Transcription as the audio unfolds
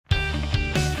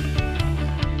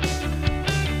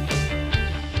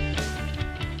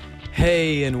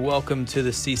Hey, and welcome to the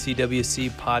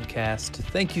CCWC podcast.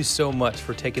 Thank you so much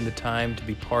for taking the time to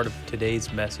be part of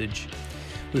today's message.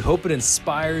 We hope it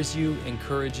inspires you,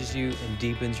 encourages you, and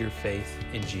deepens your faith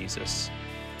in Jesus.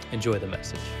 Enjoy the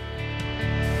message.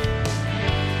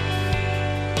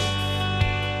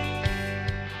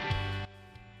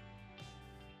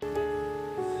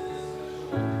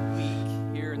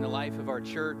 Week here in the life of our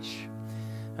church.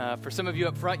 For some of you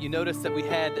up front, you noticed that we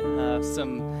had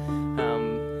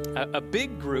a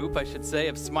big group, I should say,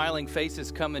 of smiling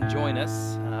faces come and join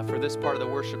us for this part of the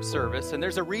worship service. And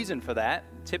there's a reason for that.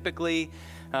 Typically,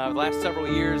 the last several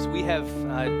years, we have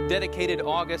dedicated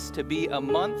August to be a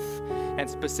month. And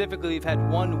specifically, we've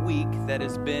had 1 week that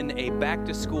has been a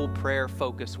back-to-school prayer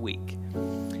focus week.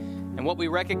 And what we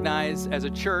recognize as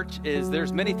a church is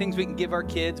there's many things we can give our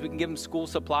kids. We can give them school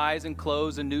supplies and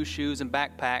clothes and new shoes and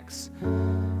backpacks.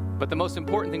 But the most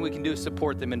important thing we can do is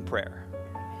support them in prayer.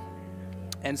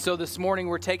 And so this morning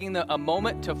we're taking a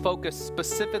moment to focus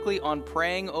specifically on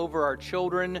praying over our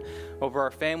children, over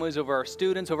our families, over our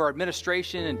students, over our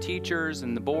administration and teachers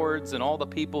and the boards and all the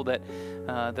people that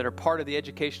are part of the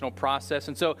educational process.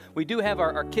 And so we do have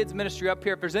our kids ministry up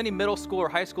here. If there's any middle school or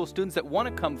high school students that want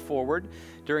to come forward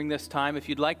during this time, if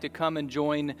you'd like to come and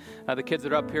join the kids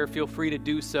that are up here, feel free to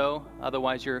do so.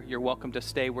 Otherwise, you're welcome to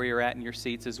stay where you're at in your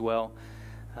seats as well.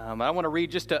 I want to read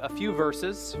just a few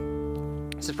verses.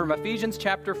 This is from Ephesians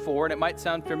chapter 4, and it might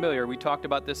sound familiar. We talked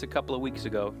about this a couple of weeks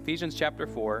ago. Ephesians chapter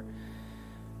 4,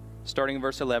 starting in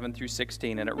verse 11 through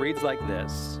 16, and it reads like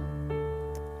this.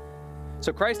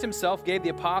 So Christ himself gave the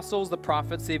apostles, the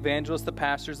prophets, the evangelists, the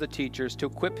pastors, the teachers to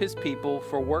equip his people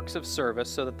for works of service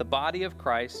so that the body of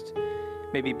Christ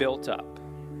may be built up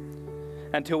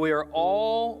until we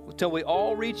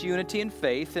all reach unity in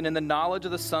faith and in the knowledge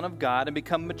of the Son of God and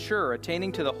become mature,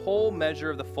 attaining to the whole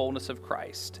measure of the fullness of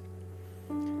Christ.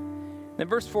 Then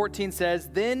verse 14 says,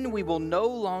 Then we will no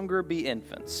longer be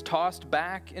infants, tossed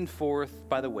back and forth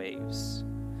by the waves,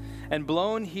 and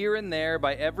blown here and there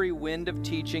by every wind of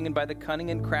teaching and by the cunning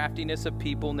and craftiness of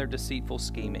people and their deceitful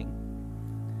scheming.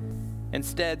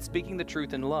 Instead, speaking the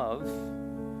truth in love,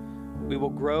 we will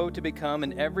grow to become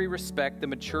in every respect the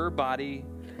mature body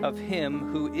of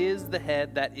him who is the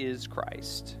head, that is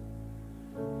Christ.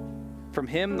 From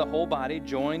him, the whole body,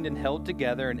 joined and held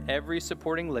together in every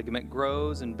supporting ligament,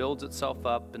 grows and builds itself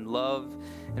up in love,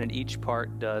 and in each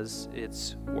part does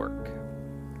its work.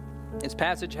 This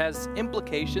passage has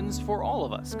implications for all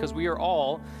of us, because we are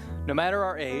all, no matter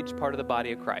our age, part of the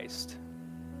body of Christ.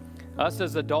 Us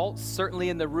as adults, certainly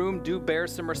in the room, do bear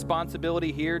some responsibility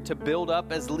here to build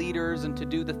up as leaders and to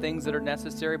do the things that are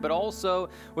necessary, but also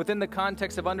within the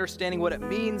context of understanding what it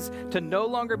means to no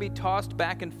longer be tossed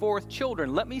back and forth.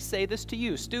 Children, let me say this to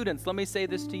you. Students, let me say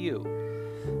this to you.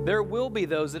 There will be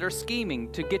those that are scheming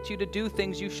to get you to do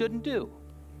things you shouldn't do.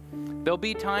 There'll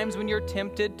be times when you're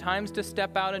tempted, times to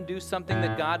step out and do something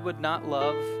that God would not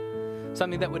love,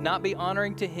 something that would not be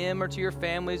honoring to him or to your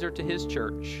families or to his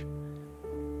church.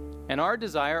 And our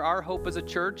desire, our hope as a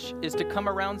church is to come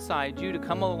alongside you, to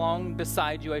come along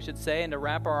beside you, I should say, and to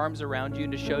wrap our arms around you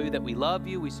and to show you that we love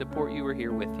you, we support you, we're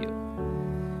here with you.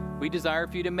 We desire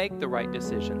for you to make the right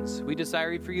decisions. We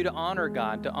desire for you to honor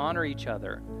God, to honor each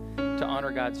other, to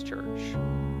honor God's church.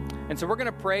 And so we're going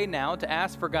to pray now to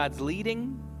ask for God's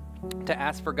leading, to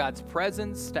ask for God's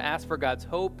presence, to ask for God's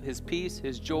hope, his peace,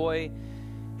 his joy,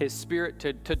 his Spirit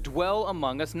to dwell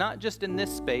among us, not just in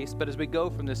this space, but as we go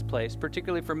from this place,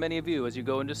 particularly for many of you as you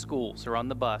go into schools or on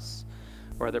the bus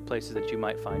or other places that you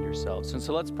might find yourselves. And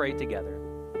so let's pray together.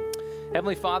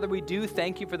 Heavenly Father, we do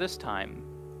thank you for this time.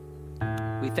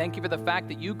 We thank you for the fact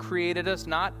that you created us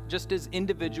not just as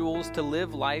individuals to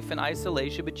live life in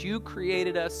isolation, but you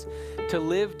created us to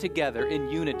live together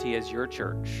in unity as your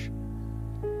church.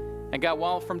 And God,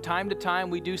 while from time to time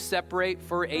we do separate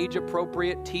for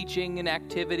age-appropriate teaching and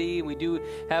activity, we do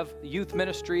have youth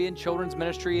ministry and children's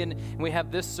ministry, and we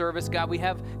have this service, God, we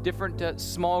have different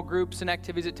small groups and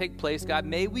activities that take place, God,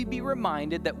 may we be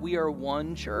reminded that we are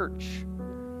one church.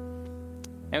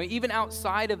 And even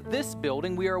outside of this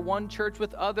building, we are one church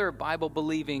with other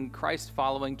Bible-believing,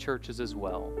 Christ-following churches as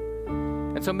well.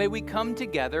 And so may we come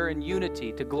together in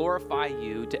unity to glorify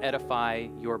you, to edify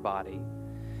your body.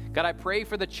 God, I pray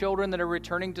for the children that are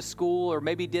returning to school or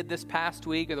maybe did this past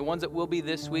week or the ones that will be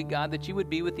this week, God, that you would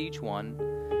be with each one,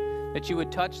 that you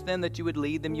would touch them, that you would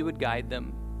lead them, you would guide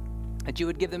them, that you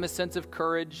would give them a sense of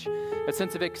courage, a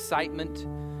sense of excitement,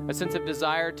 a sense of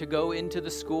desire to go into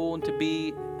the school and to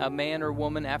be a man or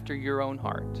woman after your own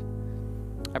heart.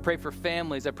 I pray for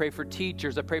families, I pray for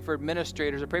teachers, I pray for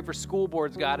administrators, I pray for school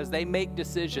boards, God, as they make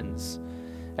decisions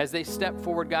as they step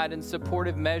forward, God, in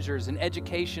supportive measures and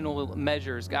educational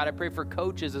measures. God, I pray for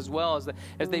coaches as well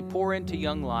as they pour into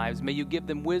young lives. May you give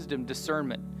them wisdom,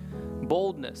 discernment,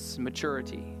 boldness,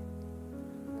 maturity.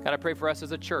 God, I pray for us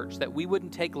as a church that we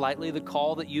wouldn't take lightly the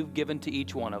call that you've given to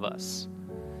each one of us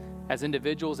as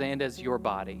individuals and as your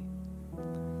body,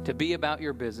 to be about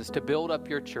your business, to build up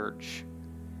your church,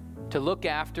 to look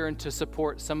after and to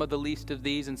support some of the least of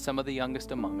these and some of the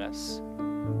youngest among us.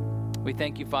 We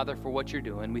thank you, Father, for what you're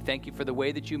doing. We thank you for the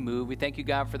way that you move. We thank you,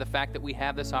 God, for the fact that we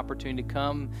have this opportunity to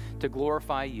come to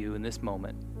glorify you in this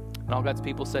moment. And all God's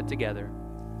people said together,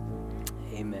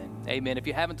 amen. Amen. If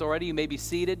you haven't already, you may be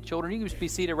seated. Children, you can just be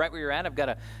seated right where you're at. I've got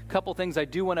a couple things I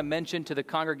do want to mention to the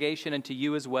congregation and to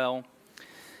you as well.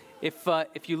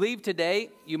 If you leave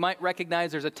today, you might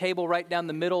recognize there's a table right down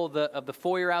the middle of the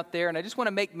foyer out there. And I just want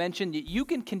to make mention that you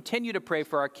can continue to pray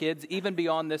for our kids even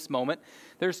beyond this moment.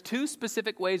 There's two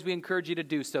specific ways we encourage you to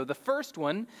do so. The first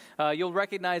one, you'll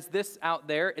recognize this out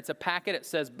there. It's a packet. It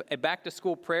says a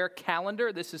back-to-school prayer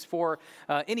calendar. This is for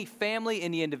any family,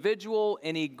 any individual,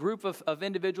 any group of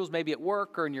individuals, maybe at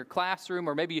work or in your classroom,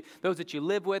 or maybe those that you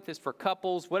live with. Is for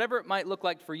couples, whatever it might look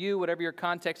like for you, whatever your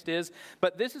context is.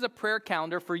 But this is a prayer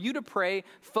calendar for you to pray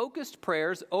focused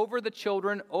prayers over the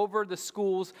children, over the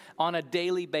schools on a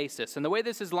daily basis. And the way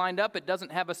this is lined up, it doesn't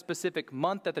have a specific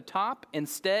month at the top.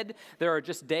 Instead, there are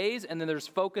just days, and then there's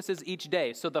focuses each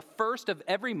day. So the first of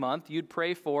every month, you'd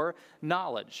pray for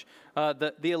knowledge.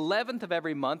 The 11th of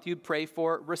every month, you'd pray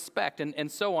for respect, and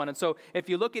so on. And so if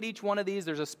you look at each one of these,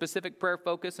 there's a specific prayer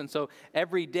focus. And so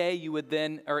every day you would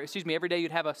every day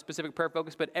you'd have a specific prayer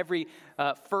focus, but every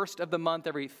first of the month,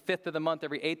 every 5th of the month,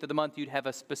 every 8th of the month, you'd have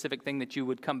a specific thing that you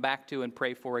would come back to and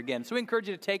pray for again. So we encourage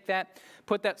you to take that,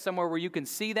 put that somewhere where you can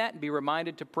see that and be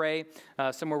reminded to pray,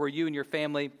 somewhere where you and your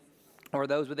family or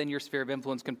those within your sphere of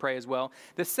influence can pray as well.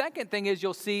 The second thing is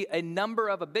you'll see a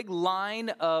big line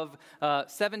of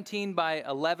 17 by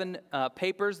 11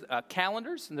 papers,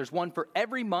 calendars, and there's one for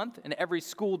every month and every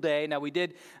school day. Now, we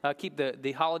did keep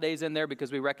the holidays in there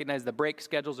because we recognize the break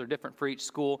schedules are different for each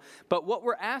school. But what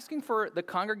we're asking for the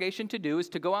congregation to do is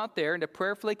to go out there and to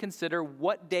prayerfully consider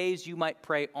what days you might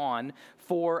pray on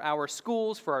for our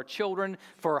schools, for our children,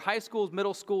 for high schools,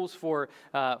 middle schools, for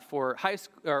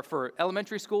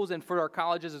elementary schools, and for our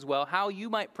colleges as well, how you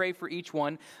might pray for each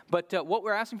one. But what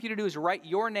we're asking for you to do is write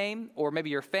your name or maybe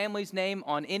your family's name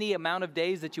on any amount of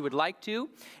days that you would like to.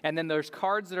 And then there's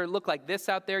cards that look like this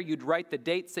out there. You'd write the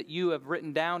dates that you have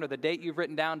written down or the date you've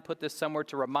written down, put this somewhere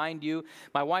to remind you.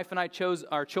 My wife and I chose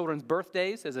our children's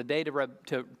birthdays as a day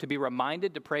to be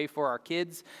reminded to pray for our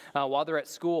kids while they're at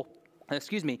school.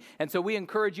 And so we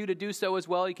encourage you to do so as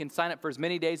well. You can sign up for as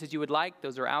many days as you would like.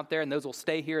 Those are out there, and those will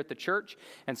stay here at the church.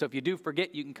 And so if you do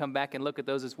forget, you can come back and look at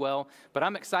those as well. But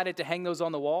I'm excited to hang those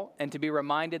on the wall and to be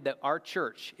reminded that our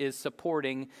church is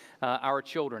supporting our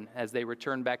children as they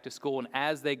return back to school and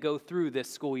as they go through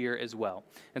this school year as well.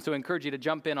 And so I encourage you to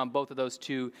jump in on both of those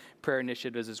two prayer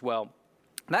initiatives as well.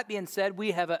 That being said,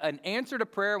 we have an answer to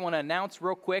prayer I want to announce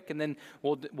real quick, and then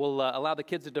we'll allow the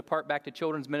kids to depart back to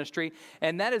children's ministry.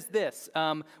 And that is this.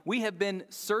 We have been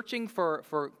searching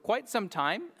for quite some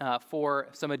time for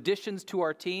some additions to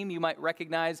our team. You might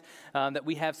recognize that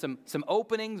we have some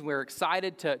openings. We're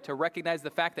excited to recognize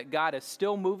the fact that God is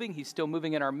still moving. He's still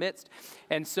moving in our midst.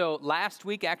 And so last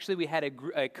week, actually, we had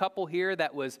a couple here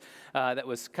that was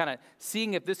kind of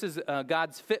seeing if this is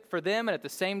God's fit for them. And at the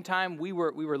same time, we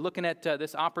were looking at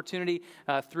this opportunity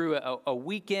through a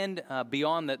weekend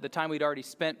beyond the time we'd already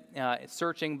spent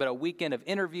searching, but a weekend of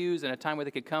interviews and a time where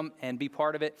they could come and be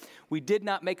part of it. We did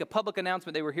not make a public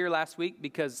announcement they were here last week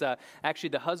because actually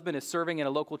the husband is serving in a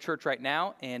local church right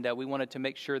now, and we wanted to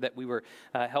make sure that we were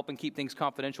helping keep things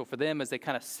confidential for them as they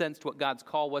kind of sensed what God's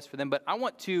call was for them. But I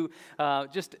want to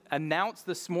just announce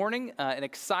this morning an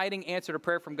exciting answer to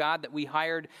prayer from God that we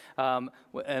hired, and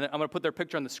I'm going to put their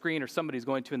picture on the screen, or somebody's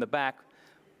going to in the back.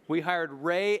 We hired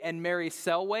Ray and Mary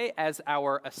Selway as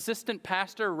our assistant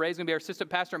pastor. Ray's going to be our assistant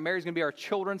pastor, and Mary's going to be our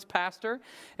children's pastor.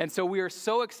 And so we are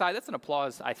so excited. That's an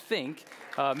applause, I think.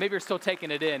 Maybe you're still taking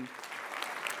it in.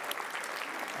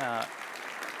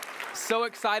 So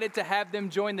excited to have them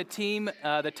join the team.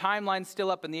 The timeline's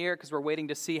still up in the air because we're waiting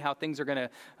to see how things are going to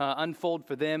unfold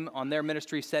for them on their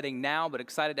ministry setting now, but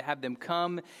excited to have them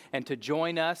come and to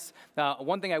join us.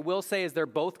 One thing I will say is they're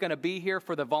both going to be here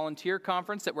for the volunteer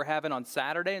conference that we're having on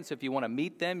Saturday, and so if you want to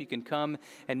meet them, you can come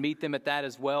and meet them at that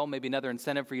as well. Maybe another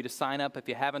incentive for you to sign up if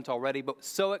you haven't already, but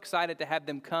so excited to have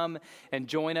them come and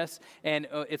join us. And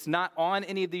it's not on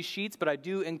any of these sheets, but I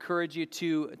do encourage you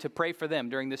to pray for them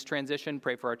during this transition,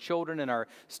 pray for our children, children and our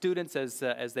students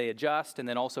as they adjust, and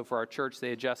then also for our church,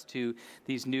 they adjust to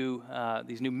these new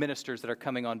ministers that are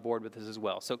coming on board with us as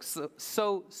well.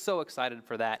 So excited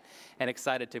for that, and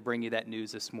excited to bring you that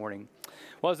news this morning.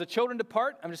 Well, as the children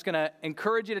depart, I'm just going to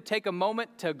encourage you to take a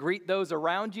moment to greet those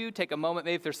around you. Take a moment,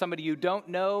 maybe if there's somebody you don't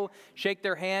know, shake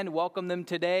their hand, welcome them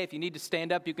today. If you need to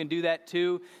stand up, you can do that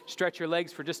too. Stretch your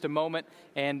legs for just a moment,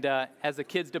 and as the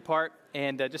kids depart,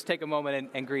 and just take a moment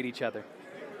and greet each other.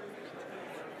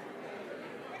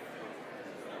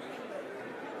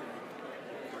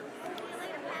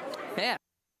 Yeah.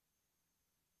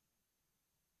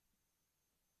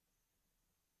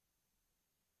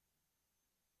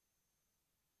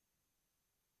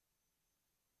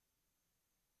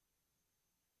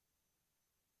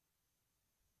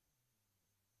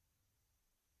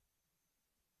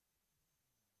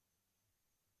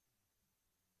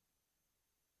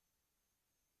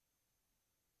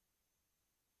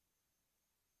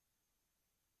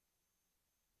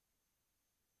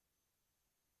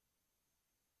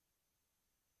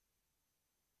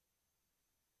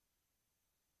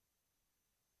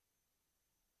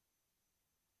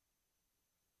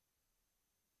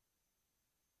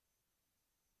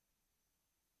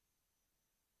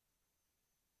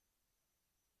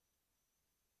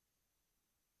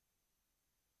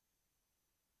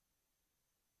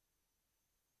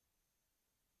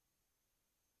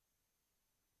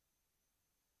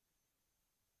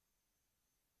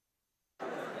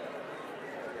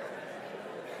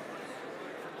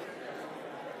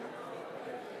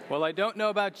 Well, I don't know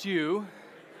about you,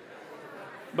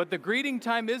 but the greeting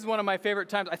time is one of my favorite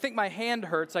times. I think my hand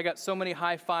hurts. I got so many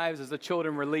high fives as the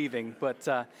children were leaving. But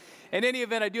in any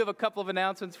event, I do have a couple of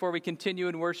announcements before we continue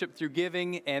in worship through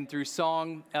giving and through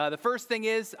song. The first thing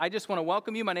is, I just want to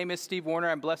welcome you. My name is Steve Warner.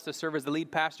 I'm blessed to serve as the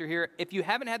lead pastor here. If you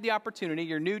haven't had the opportunity,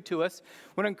 you're new to us,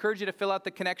 I want to encourage you to fill out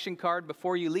the connection card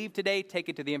before you leave today. Take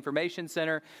it to the information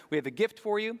center. We have a gift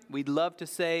for you. We'd love to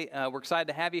say we're excited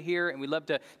to have you here, and we'd love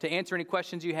to answer any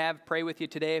questions you have, pray with you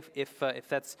today if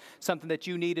that's something that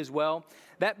you need as well.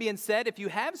 That being said, if you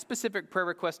have specific prayer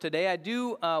requests today, I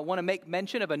do want to make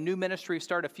mention of a new ministry we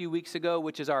started a few weeks ago,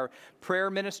 which is our prayer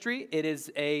ministry. It is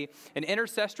an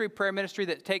intercessory prayer ministry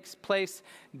that takes place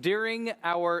during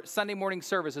our Sunday morning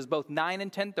services, both 9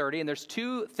 and 10:30. And there's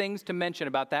two things to mention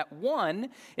about that. One,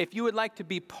 if you would like to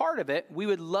be part of it, we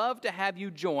would love to have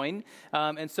you join.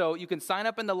 And so you can sign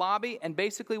up in the lobby. And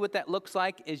basically what that looks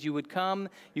like is you would come,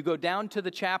 you go down to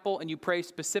the chapel, and you pray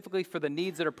specifically for the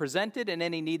needs that are presented and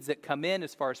any needs that come in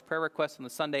as far as prayer requests on the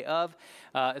Sunday of.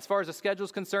 As far as the schedule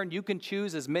is concerned, you can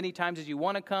choose as many times as you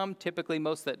want to come. Typically,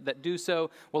 most that do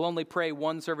so will only pray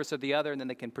one service or the other, and then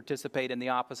they can participate in the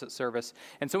opposite service.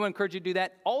 And so I encourage you to do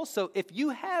that. Also, if you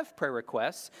have prayer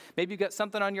requests, maybe you've got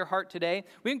something on your heart today,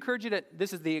 we encourage you to,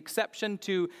 this is the exception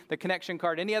to the connection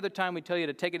card. Any other time we tell you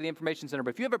to take it to the information center.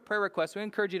 But if you have a prayer request, we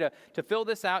encourage you to fill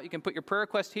this out. You can put your prayer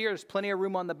request here. There's plenty of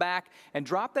room on the back. And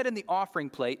drop that in the offering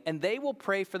plate, and they will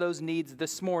pray for those needs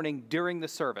this morning during the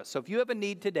service. So if you have a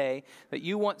need today that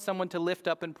you want someone to lift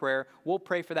up in prayer, we'll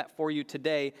pray for that for you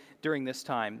today during this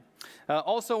time.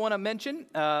 Also want to mention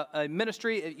a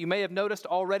ministry. You may have noticed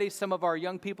already some of our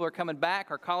young people are coming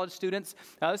back, our college students.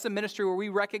 This is a ministry where we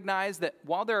recognize that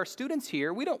while there are students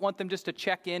here, we don't want them just to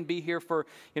check in, be here for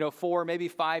 4, maybe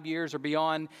 5 years or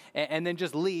beyond, and then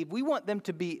just leave. We want them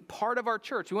to be part of our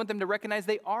church. We want them to recognize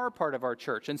they are part of our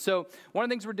church. And so one of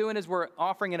the things we're doing is we're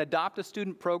offering an Adopt a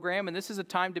Student program, and this is a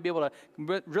time to be able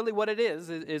to, really what it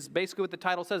is basically what the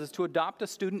title says, is to adopt a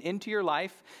student into your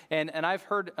life. And I've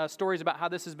heard stories about how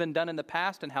this has been done in the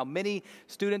past and how many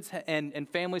students and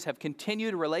families have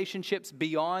continued relationships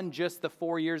beyond just the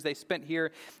 4 years they spent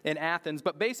here in Athens.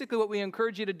 But basically what we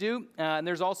encourage you to do, and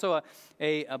there's also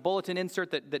a bulletin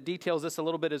insert that details this a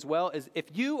little bit as well, is if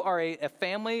you are a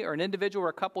family or an individual or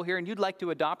a couple here and you'd like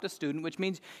to adopt a student, which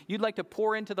means you'd like to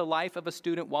pour into the life of a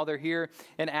student while they're here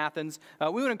in Athens,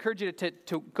 we would encourage you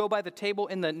to go by the table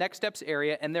in the Next Steps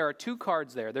area, and there are 2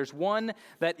 cards there. There's one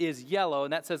that is yellow,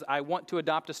 and that says, I want to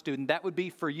adopt a student. That would be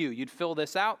for you. You'd fill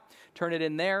this out, turn it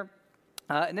in there.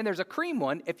 And then there's a cream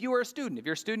one if you are a student. If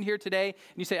you're a student here today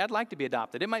and you say, I'd like to be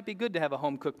adopted, it might be good to have a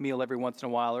home-cooked meal every once in a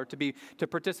while, or to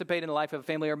participate in the life of a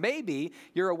family. Or maybe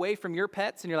you're away from your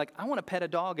pets and you're like, I want to pet a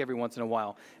dog every once in a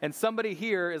while. And somebody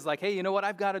here is like, hey, you know what?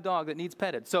 I've got a dog that needs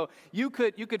petted. So you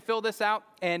could fill this out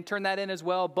and turn that in as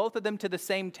well. Both of them to the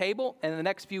same table. And in the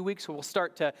next few weeks, we'll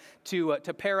start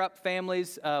to pair up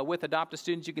families with Adopt a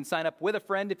Students. You can sign up with a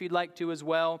friend if you'd like to as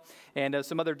well, and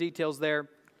some other details there.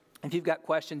 If you've got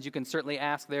questions, you can certainly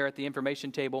ask there at the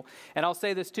information table. And I'll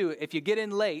say this too, if you get in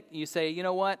late, you say, you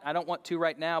know what, I don't want to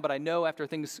right now, but I know after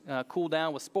things cool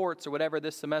down with sports or whatever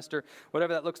this semester,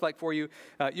 whatever that looks like for you,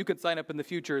 you can sign up in the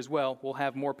future as well. We'll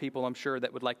have more people, I'm sure,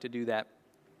 that would like to do that.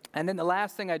 And then the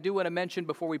last thing I do want to mention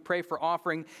before we pray for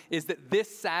offering is that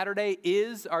this Saturday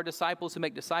is our Disciples Who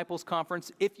Make Disciples conference.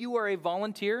 If you are a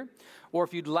volunteer or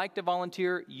if you'd like to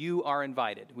volunteer, you are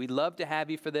invited. We'd love to have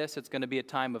you for this. It's going to be a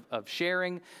time of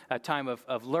sharing, a time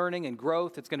of learning and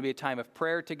growth. It's going to be a time of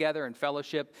prayer together and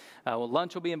fellowship.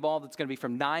 Lunch will be involved. It's going to be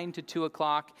from 9 to 2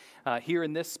 o'clock here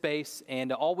in this space.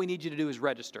 And all we need you to do is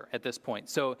register at this point.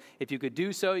 So if you could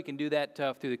do so, you can do that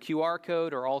through the QR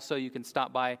code, or also you can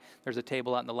stop by. There's a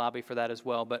table out in the lobby for that as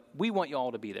well. But we want you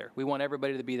all to be there. We want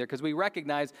everybody to be there because we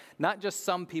recognize not just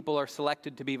some people are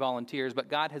selected to be volunteers, but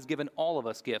God has given all of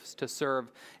us gifts to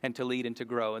serve and to lead and to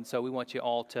grow. And so we want you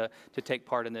all to take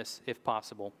part in this if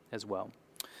possible as well.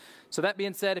 So that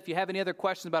being said, if you have any other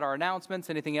questions about our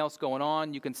announcements, anything else going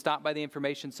on, you can stop by the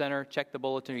Information Center, check the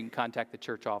bulletin, or you can contact the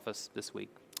church office this week.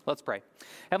 Let's pray.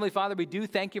 Heavenly Father, we do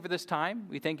thank you for this time.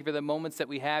 We thank you for the moments that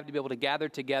we have to be able to gather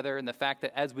together, and the fact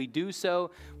that as we do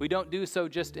so, we don't do so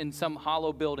just in some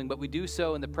hollow building, but we do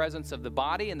so in the presence of the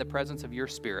body and the presence of your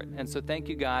Spirit. And so thank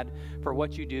you, God, for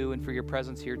what you do and for your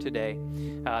presence here today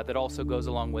that also goes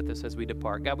along with us as we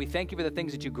depart. God, we thank you for the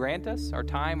things that you grant us, our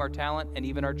time, our talent, and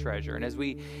even our treasure. And as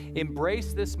we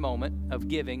embrace this moment of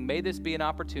giving, may this be an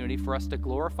opportunity for us to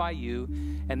glorify you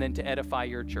and then to edify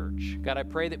your church. God, I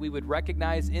pray that we would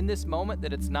recognize in this moment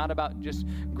that it's not about just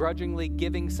grudgingly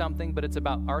giving something, but it's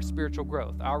about our spiritual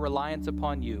growth, our reliance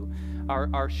upon you,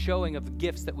 our showing of the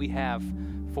gifts that we have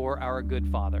for our good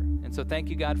Father. And so thank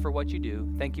you, God, for what you do.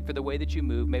 Thank you for the way that you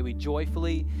move. May we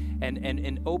joyfully and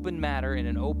in open matter, in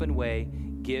an open way,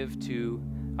 give to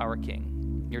our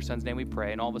King. In your Son's name we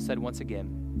pray. And all of us said once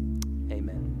again,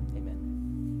 amen.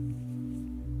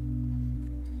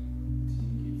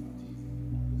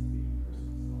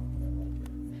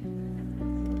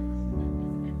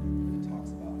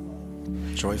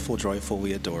 Joyful, joyful,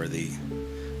 we adore thee.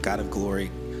 God of glory,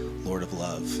 Lord of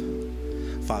love.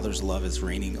 Father's love is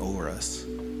reigning over us.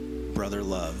 Brother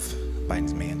love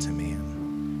binds man to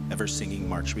man. Ever singing,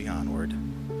 march we onward.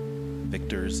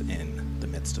 Victors in the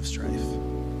midst of strife.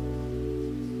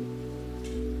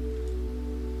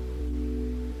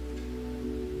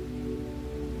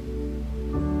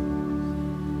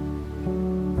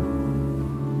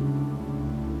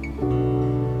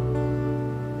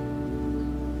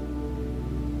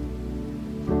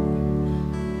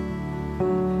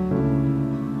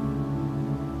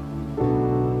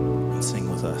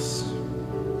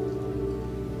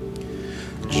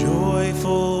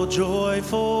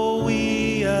 Joyful,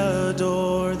 we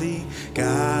adore thee,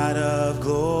 God of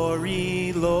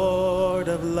glory, Lord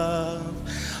of love.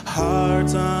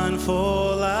 Hearts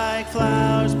unfold like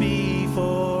flowers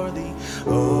before thee,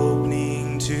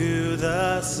 opening to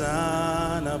the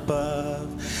sun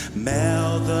above.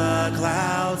 Melt the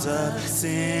clouds of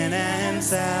sin and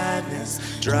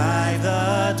sadness, drive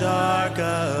the dark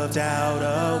of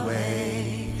doubt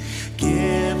away.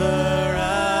 Giver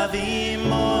of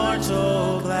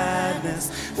immortal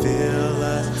gladness, fill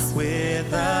us with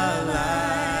the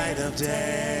light of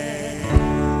day.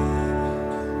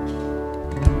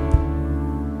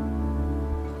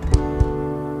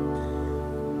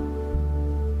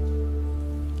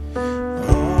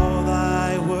 All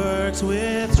thy works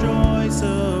with joy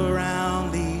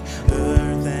surround thee,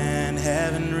 earth and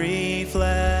heaven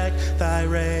reflect thy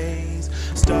rays,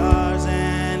 stars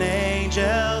and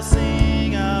angels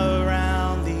sing around.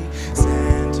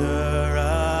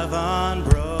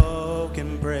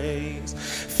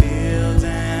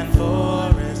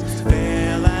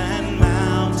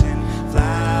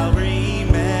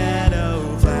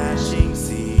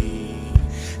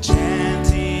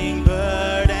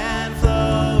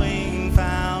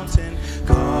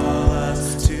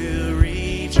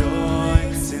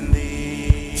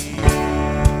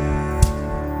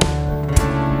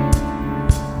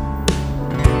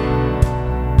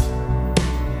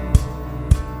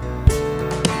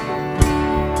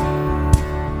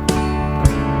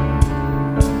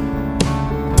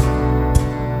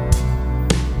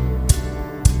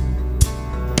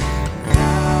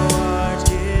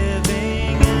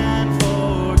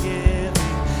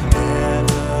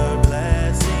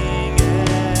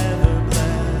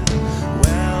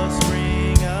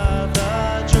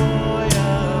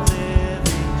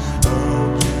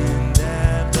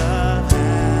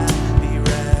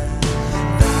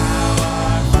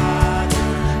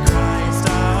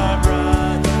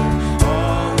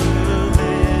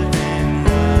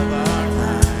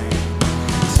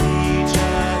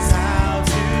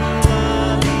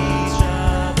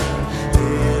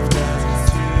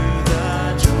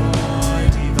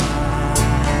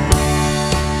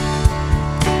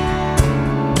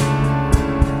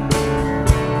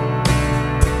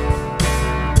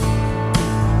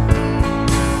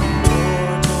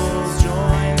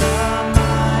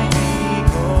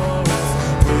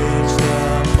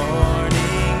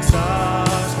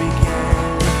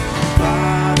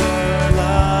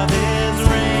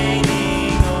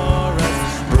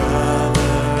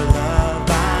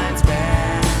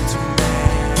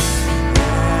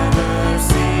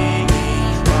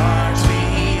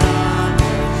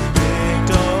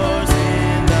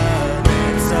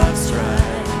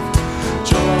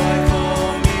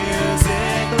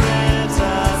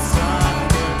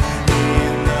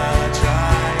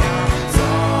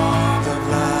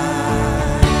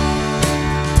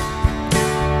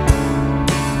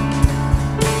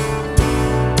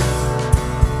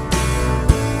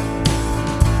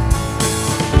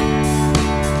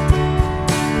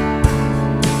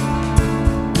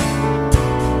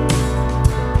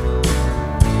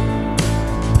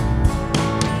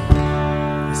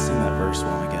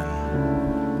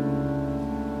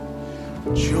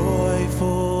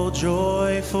 Joyful,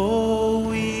 joyful,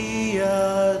 we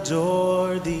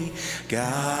adore thee,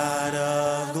 God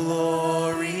of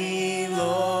glory,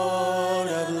 Lord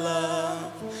of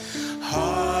love.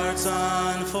 Hearts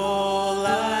unfold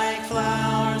like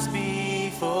flowers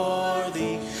before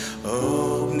thee,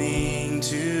 opening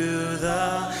to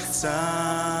the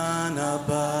sun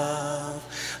above.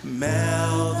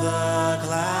 Melt the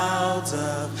clouds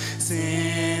of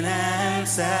sin and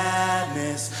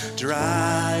sadness,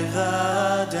 drive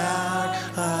the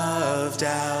dark of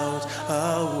doubt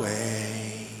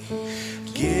away.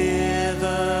 Giver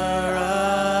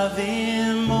of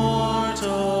immortal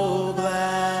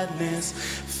gladness,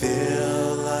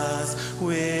 fill us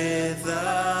with the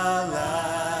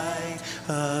light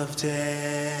of day.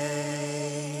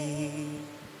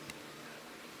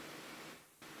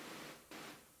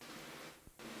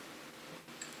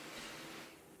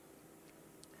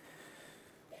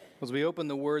 As we open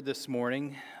the Word this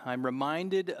morning, I'm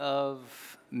reminded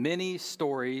of many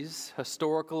stories,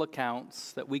 historical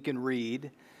accounts that we can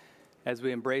read as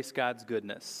we embrace God's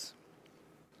goodness.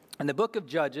 In the book of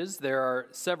Judges, there are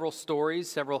several stories,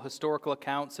 several historical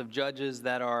accounts of judges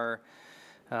that are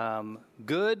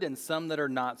good and some that are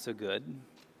not so good.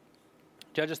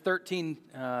 Judges 13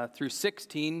 through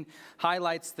 16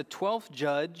 highlights the 12th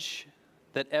judge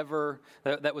that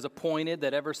was appointed,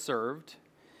 that ever served.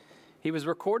 He was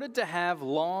recorded to have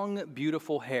long,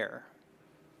 beautiful hair.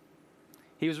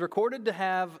 He was recorded to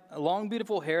have long,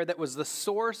 beautiful hair that was the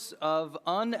source of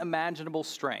unimaginable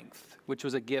strength, which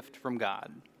was a gift from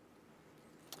God.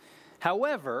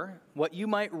 However, what you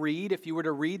might read if you were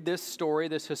to read this story,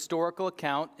 this historical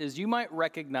account, is you might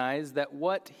recognize that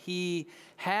what he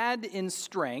had in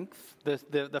strength,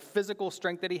 the physical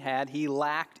strength that he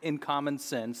lacked in common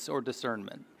sense or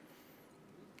discernment.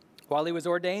 While he was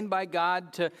ordained by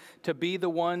God to be the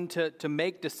one to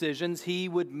make decisions, he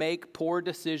would make poor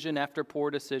decision after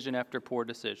poor decision after poor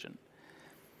decision.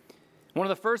 One of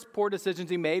the first poor decisions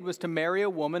he made was to marry a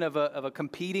woman of a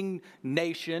competing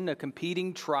nation, a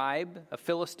competing tribe, a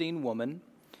Philistine woman.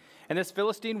 And this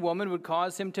Philistine woman would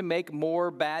cause him to make more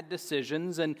bad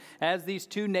decisions. And as these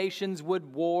two nations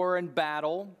would war and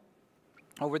battle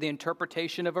over the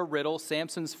interpretation of a riddle,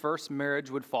 Samson's first marriage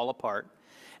would fall apart.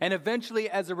 And eventually,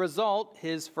 as a result,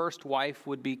 his first wife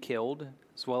would be killed,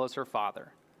 as well as her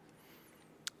father.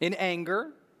 In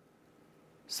anger,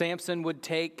 Samson would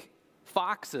take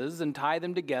foxes and tie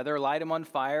them together, light them on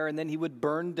fire, and then he would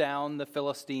burn down the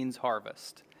Philistines'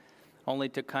 harvest, only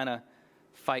to kind of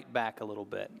fight back a little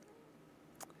bit.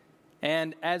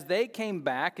 And as they came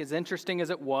back, as interesting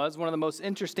as it was, one of the most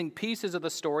interesting pieces of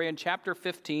the story in chapter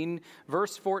 15,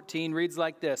 verse 14 reads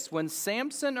like this: When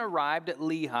Samson arrived at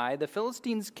Lehi, the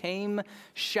Philistines came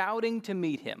shouting to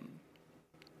meet him.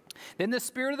 Then the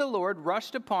Spirit of the Lord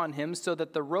rushed upon him so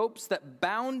that the ropes that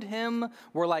bound him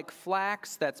were like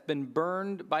flax that's been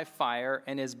burned by fire,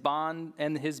 and his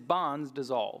bonds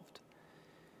dissolved.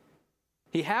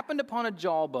 He happened upon a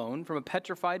jawbone from a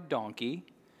petrified donkey,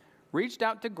 reached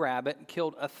out to grab it, and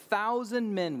killed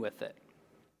 1,000 men with it.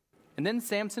 And then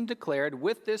Samson declared,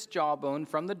 with this jawbone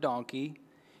from the donkey,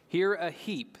 here a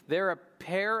heap, there a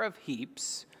pair of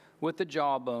heaps with the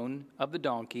jawbone of the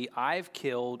donkey, I've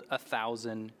killed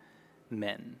 1,000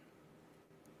 men.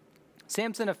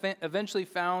 Samson eventually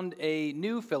found a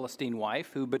new Philistine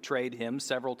wife who betrayed him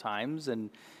several times, and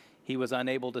he was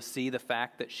unable to see the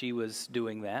fact that she was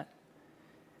doing that.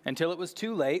 Until it was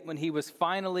too late, when he was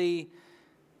finally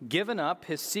given up,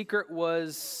 his secret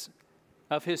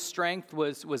of his strength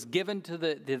was given to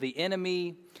the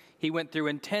enemy. He went through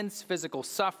intense physical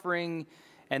suffering,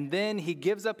 and then he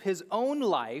gives up his own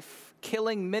life,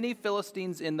 killing many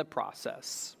Philistines in the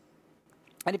process.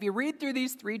 And if you read through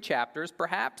these 3 chapters,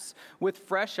 perhaps with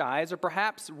fresh eyes, or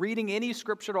perhaps reading any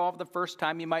scripture at all for the first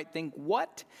time, you might think,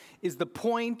 what is the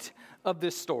point of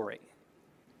this story?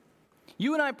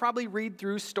 You and I probably read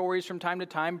through stories from time to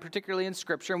time, particularly in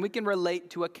Scripture, and we can relate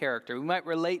to a character. We might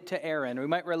relate to Aaron, or we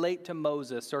might relate to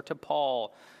Moses, or to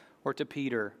Paul, or to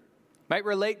Peter. Might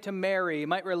relate to Mary,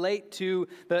 might relate to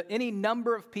any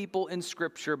number of people in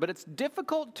Scripture, but it's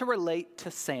difficult to relate to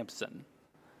Samson.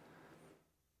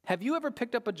 Have you ever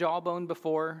picked up a jawbone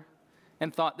before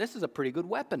and thought, this is a pretty good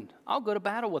weapon. I'll go to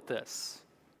battle with this?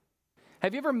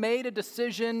 Have you ever made a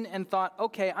decision and thought,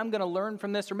 okay, I'm going to learn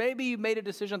from this? Or maybe you made a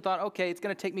decision and thought, okay, it's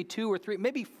going to take me 2 or 3,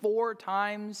 maybe 4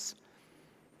 times.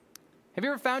 Have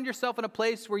you ever found yourself in a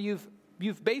place where you've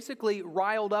basically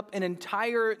riled up an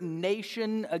entire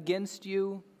nation against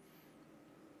you?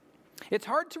 It's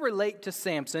hard to relate to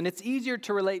Samson. It's easier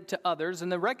to relate to others.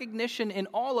 And the recognition in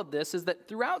all of this is that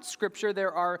throughout Scripture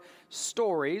there are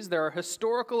stories, there are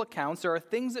historical accounts, there are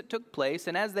things that took place.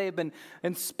 And as they have been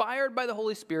inspired by the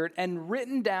Holy Spirit and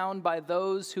written down by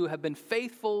those who have been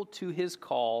faithful to His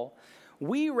call,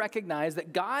 we recognize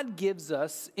that God gives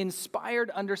us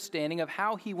inspired understanding of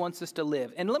how He wants us to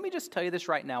live. And let me just tell you this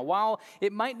right now. While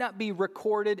it might not be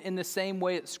recorded in the same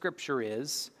way that Scripture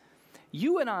is,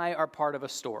 you and I are part of a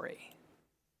story.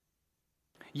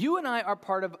 You and I are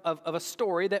part of a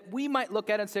story that we might look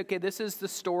at and say, okay, this is the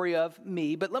story of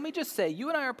me. But let me just say, you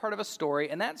and I are part of a story,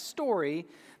 and that story,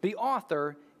 the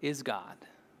author, is God.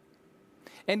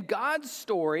 And God's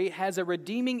story has a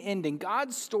redeeming ending.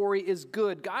 God's story is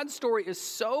good. God's story is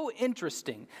so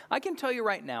interesting. I can tell you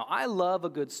right now, I love a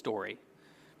good story.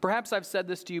 Perhaps I've said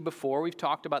this to you before. We've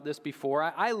talked about this before.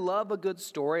 I love a good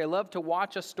story. I love to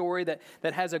watch a story that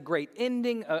has a great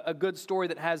ending, a good story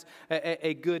that has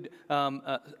a good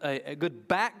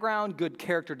background, good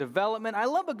character development. I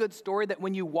love a good story that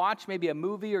when you watch maybe a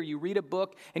movie or you read a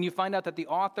book and you find out that the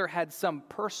author had some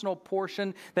personal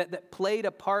portion that played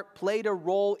a part, played a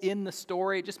role in the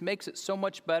story, it just makes it so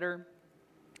much better.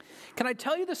 Can I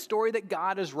tell you the story that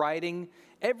God is writing?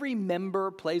 Every member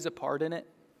plays a part in it.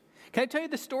 Can I tell you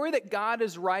the story that God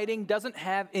is writing doesn't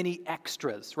have any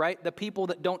extras, right? The people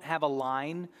that don't have a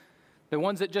line, the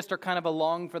ones that just are kind of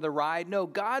along for the ride. No,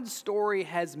 God's story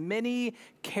has many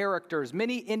characters,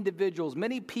 many individuals,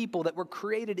 many people that were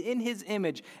created in His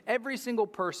image. Every single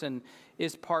person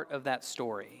is part of that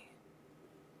story.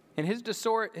 And His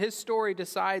story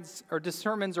decides or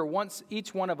determines or wants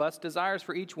each one of us, desires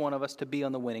for each one of us to be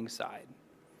on the winning side.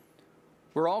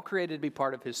 We're all created to be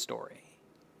part of His story.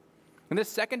 In this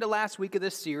second to last week of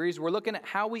this series, we're looking at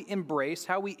how we embrace,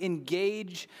 how we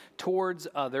engage towards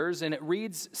others. And it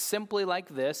reads simply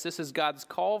like this. This is God's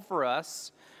call for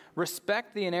us.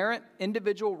 Respect the inherent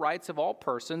individual rights of all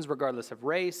persons, regardless of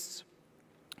race,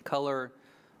 color,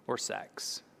 or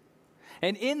sex.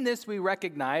 And in this we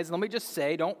recognize, let me just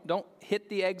say, don't hit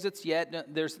the exits yet.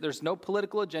 There's no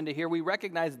political agenda here. We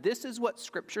recognize this is what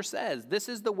Scripture says. This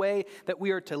is the way that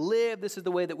we are to live. This is the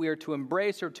way that we are to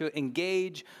embrace or to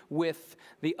engage with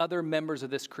the other members of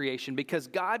this creation, because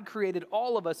God created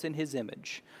all of us in His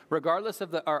image. Regardless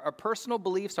of our personal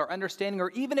beliefs, our understanding, or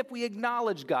even if we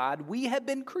acknowledge God, we have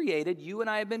been created, you and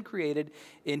I have been created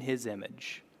in His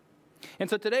image. And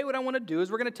so today what I want to do is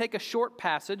we're going to take a short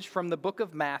passage from the book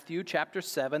of Matthew, chapter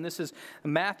 7. This is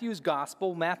Matthew's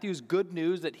gospel, Matthew's good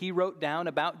news that he wrote down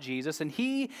about Jesus. And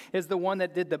he is the one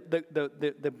that did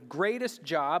the greatest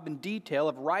job in detail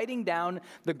of writing down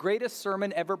the greatest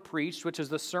sermon ever preached, which is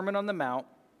the Sermon on the Mount,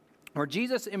 where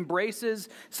Jesus embraces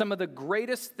some of the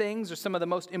greatest things or some of the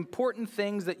most important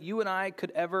things that you and I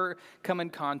could ever come in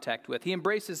contact with. He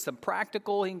embraces some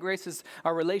practical, he embraces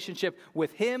our relationship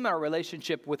with Him, our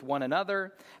relationship with one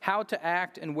another, how to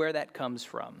act and where that comes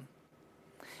from.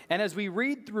 And as we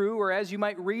read through, or as you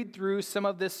might read through some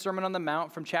of this Sermon on the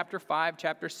Mount from chapter 5,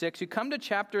 chapter 6, you come to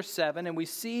chapter 7 and we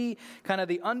see kind of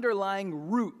the underlying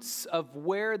roots of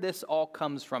where this all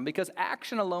comes from. Because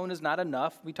action alone is not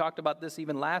enough. We talked about this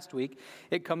even last week.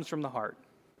 It comes from the heart.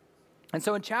 And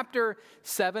so in chapter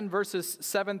 7, verses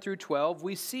 7 through 12,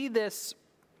 we see these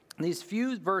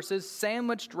few verses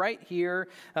sandwiched right here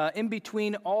in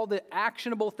between all the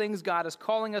actionable things God is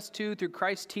calling us to through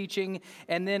Christ's teaching,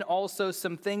 and then also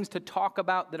some things to talk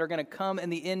about that are going to come in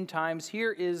the end times.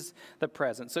 Here is the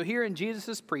present. So here in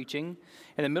Jesus' preaching,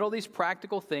 in the middle of these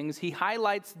practical things, He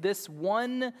highlights this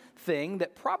one thing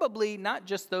that probably not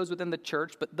just those within the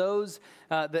church, but those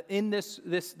that in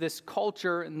this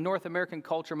culture, North American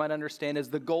culture, might understand as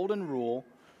the golden rule.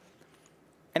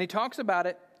 And He talks about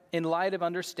it in light of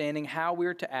understanding how we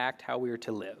are to act, how we are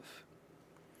to live.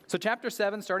 So chapter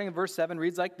 7, starting in verse 7,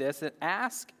 reads like this: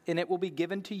 "Ask, and it will be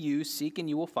given to you. Seek, and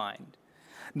you will find.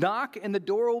 Knock, and the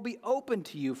door will be opened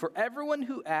to you. For everyone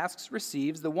who asks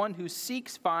receives, the one who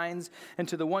seeks finds, and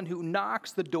to the one who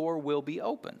knocks the door will be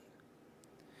open.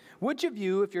 Which of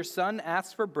you, if your son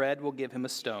asks for bread, will give him a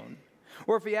stone?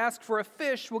 Or if he asks for a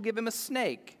fish, will give him a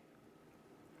snake?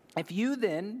 If you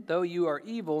then, though you are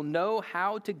evil, know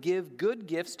how to give good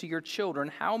gifts to your children,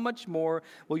 how much more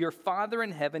will your Father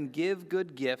in heaven give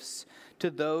good gifts to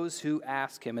those who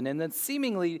ask Him?" And then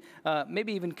seemingly,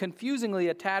 maybe even confusingly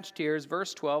attached here is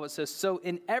verse 12. It says, "So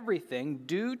in everything,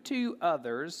 do to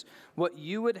others what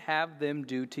you would have them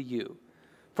do to you.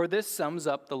 For this sums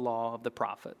up the law of the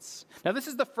prophets." Now, this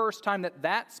is the first time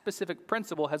that specific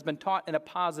principle has been taught in a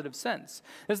positive sense.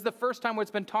 This is the first time where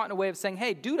it's been taught in a way of saying,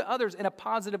 hey, do to others in a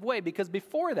positive way. Because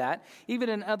before that, even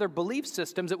in other belief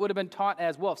systems, it would have been taught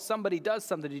as, well, if somebody does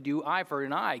something to you, eye for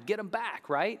an eye, get them back,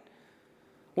 right?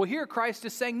 Well, here Christ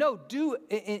is saying, no, do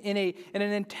in an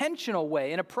intentional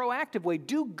way, in a proactive way,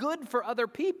 do good for other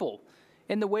people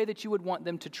in the way that you would want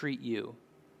them to treat you.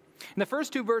 In the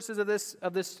first two verses of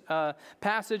this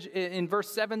passage, in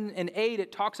verse 7 and 8,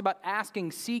 it talks about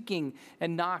asking, seeking,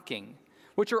 and knocking,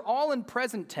 which are all in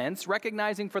present tense,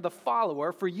 recognizing for the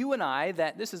follower, for you and I,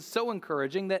 that this is so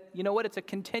encouraging that, you know what, it's a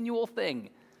continual thing.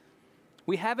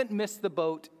 We haven't missed the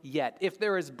boat yet. If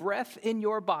there is breath in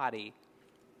your body,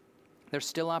 there's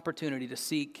still opportunity to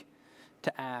seek,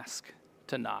 to ask,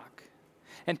 to knock,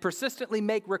 and persistently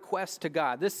make requests to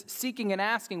God. This seeking and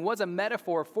asking was a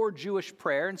metaphor for Jewish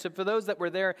prayer. And so for those that were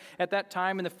there at that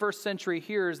time in the first century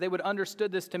hearers, they would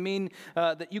understood this to mean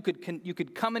that you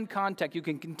could come in contact, you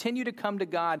can continue to come to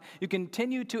God, you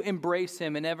continue to embrace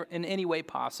Him in any way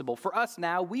possible. For us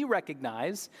now, we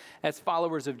recognize as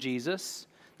followers of Jesus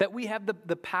that we have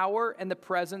the power and the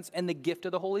presence and the gift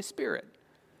of the Holy Spirit,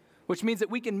 which means that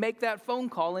we can make that phone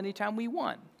call anytime we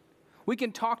want. We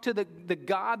can talk to the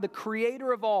God, the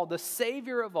creator of all, the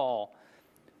Savior of all,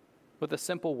 with a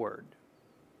simple word.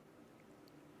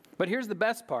 But here's the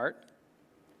best part.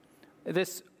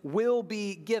 This will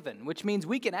be given, which means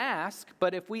we can ask,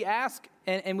 but if we ask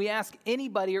and we ask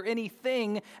anybody or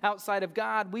anything outside of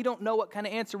God, we don't know what kind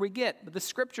of answer we get. But the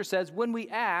Scripture says when we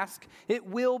ask, it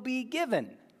will be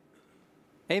given.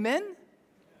 Amen?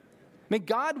 I mean,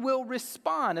 God will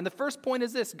respond. And the first point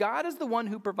is this: God is the one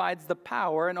who provides the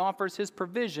power and offers His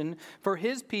provision for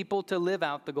His people to live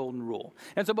out the golden rule.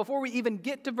 And so before we even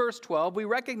get to verse 12, we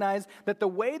recognize that the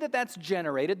way that that's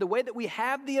generated, the way that we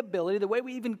have the ability, the way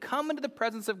we even come into the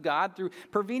presence of God through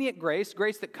prevenient grace,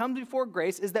 grace that comes before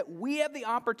grace, is that we have the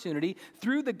opportunity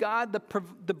through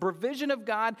the provision of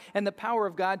God and the power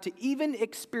of God to even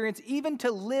experience, even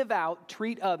to live out,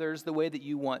 treat others the way that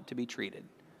you want to be treated.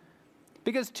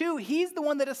 Because, two, He's the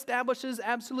one that establishes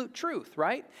absolute truth,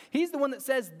 right? He's the one that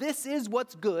says this is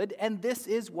what's good and this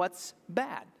is what's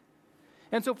bad.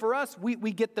 And so for us, we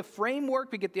get the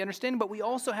framework, we get the understanding, but we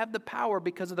also have the power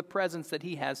because of the presence that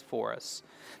He has for us.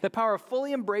 The power of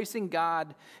fully embracing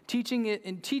God,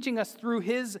 teaching us through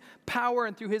His power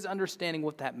and through His understanding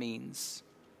what that means.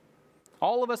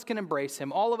 All of us can embrace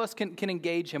Him. All of us can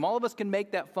engage Him. All of us can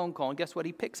make that phone call. And guess what?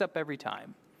 He picks up every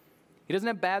time. He doesn't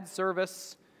have bad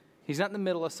service. He's not in the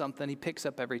middle of something. He picks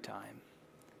up every time.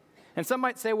 And some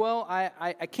might say, well,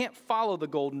 I can't follow the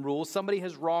golden rule. Somebody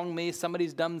has wronged me.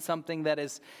 Somebody's done something that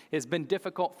has been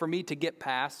difficult for me to get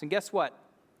past. And guess what?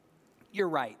 You're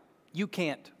right. You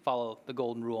can't follow the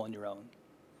golden rule on your own.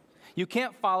 You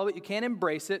can't follow it. You can't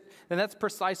embrace it. And that's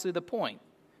precisely the point.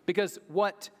 Because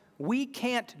what we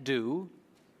can't do,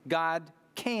 God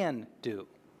can do.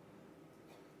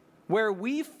 Where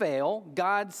we fail,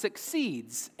 God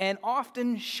succeeds and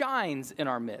often shines in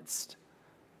our midst.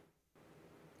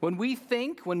 When we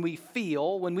think, when we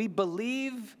feel, when we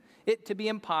believe it to be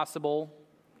impossible,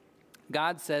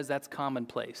 God says that's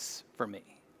commonplace for me.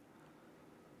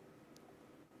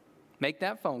 Make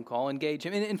that phone call, engage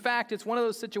Him. And in fact, it's one of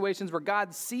those situations where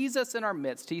God sees us in our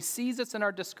midst. He sees us in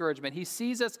our discouragement. He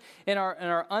sees us in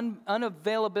our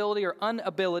unavailability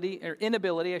or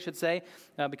inability, I should say,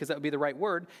 because that would be the right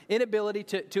word, inability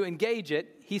to engage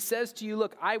it. He says to you,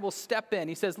 look, I will step in.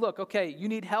 He says, look, okay, you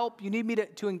need help. You need me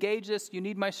to engage this. You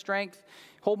need my strength.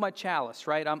 Hold my chalice,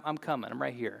 right? I'm coming. I'm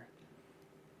right here.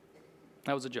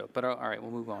 That was a joke, but all right, we'll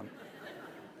move on.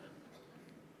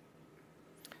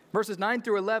 Verses 9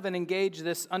 through 11 engage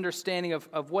this understanding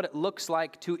of what it looks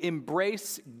like to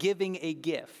embrace giving a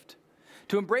gift.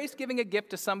 To embrace giving a gift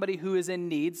to somebody who is in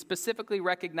need, specifically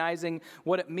recognizing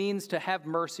what it means to have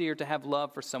mercy or to have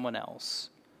love for someone else.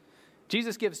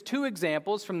 Jesus gives two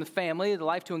examples from the family, the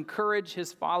life to encourage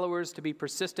His followers to be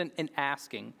persistent in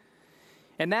asking.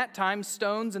 In that time,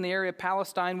 stones in the area of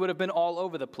Palestine would have been all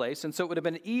over the place, and so it would have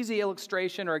been an easy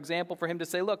illustration or example for him to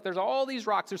say, look, there's all these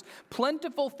rocks, there's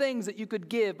plentiful things that you could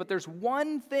give, but there's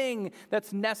one thing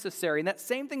that's necessary, and that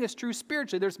same thing is true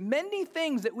spiritually. There's many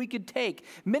things that we could take,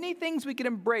 many things we could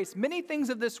embrace, many things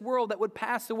of this world that would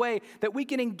pass away that we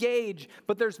can engage,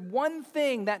 but there's one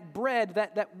thing, that bread,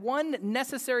 that one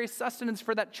necessary sustenance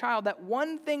for that child, that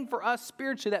one thing for us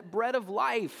spiritually, that bread of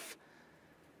life,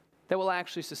 that will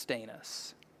actually sustain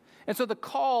us. And so the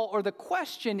call or the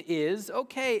question is,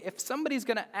 okay, if somebody's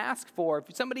going to ask for,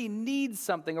 if somebody needs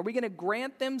something, are we going to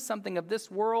grant them something of this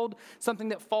world, something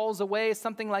that falls away,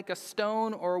 something like a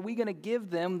stone, or are we going to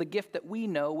give them the gift that we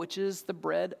know, which is the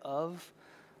bread of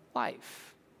life?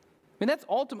 I mean, that's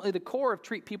ultimately the core of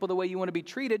treat people the way you want to be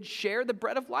treated. Share the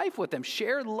bread of life with them.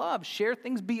 Share love. Share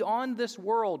things beyond this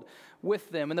world with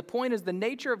them. And the point is, the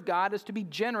nature of God is to be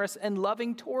generous and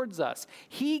loving towards us.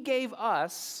 He gave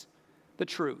us the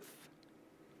truth.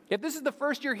 If this is the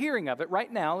first you're hearing of it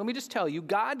right now, let me just tell you,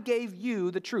 God gave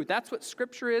you the truth. That's what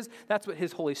Scripture is. That's what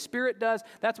His Holy Spirit does.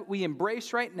 That's what we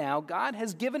embrace right now. God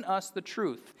has given us the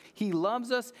truth. He loves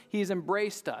us. He has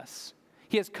embraced us.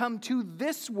 He has come to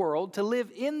this world to live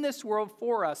in this world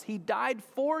for us. He died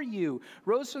for you,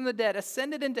 rose from the dead,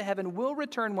 ascended into heaven, will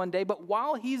return one day. But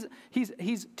while he's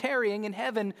tarrying in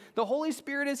heaven, the Holy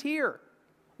Spirit is here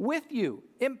with you,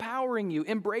 empowering you,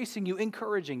 embracing you,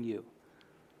 encouraging you.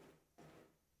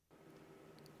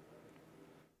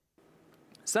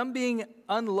 Some being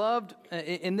unloved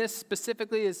in this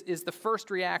specifically is the first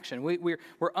reaction. We're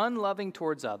unloving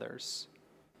towards others.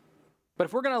 But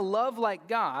if we're going to love like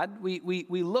God, we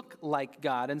look like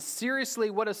God. And seriously,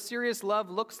 what a serious love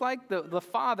looks like, the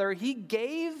Father, He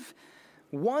gave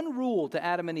one rule to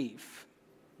Adam and Eve.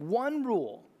 One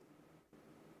rule.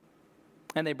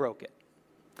 And they broke it.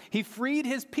 He freed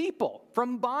His people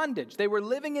from bondage. They were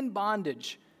living in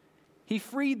bondage. He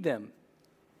freed them.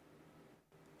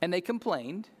 And they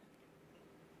complained,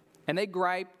 and they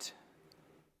griped,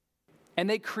 and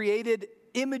they created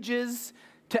images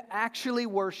to actually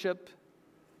worship,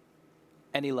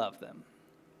 and He loved them.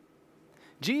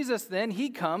 Jesus then,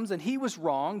 He comes, and He was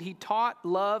wronged. He taught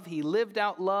love. He lived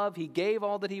out love. He gave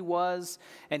all that He was,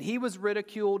 and He was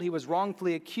ridiculed. He was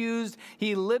wrongfully accused.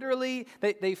 He literally,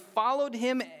 they followed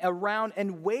Him around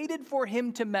and waited for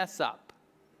Him to mess up,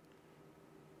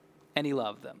 and He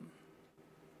loved them.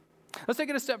 Let's take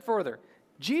it a step further.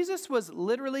 Jesus was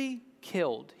literally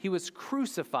killed. He was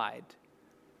crucified.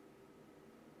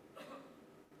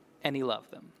 And He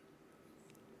loved them.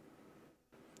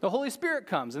 The Holy Spirit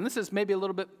comes, and this is maybe a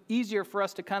little bit easier for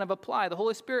us to kind of apply. The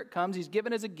Holy Spirit comes, He's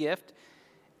given as a gift,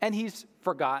 and He's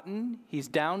forgotten, He's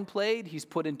downplayed, He's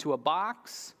put into a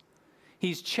box,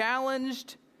 He's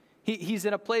challenged. He's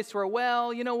in a place where,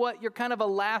 well, you know what, you're kind of a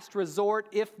last resort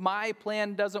if my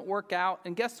plan doesn't work out.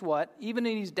 And guess what? Even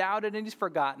when He's doubted and He's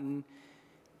forgotten,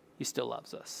 He still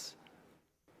loves us.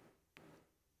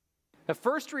 The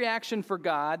first reaction for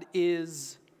God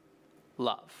is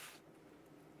love.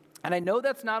 And I know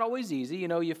that's not always easy. You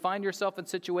know, you find yourself in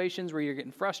situations where you're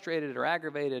getting frustrated or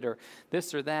aggravated or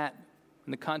this or that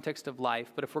in the context of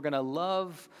life. But if we're going to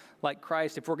love like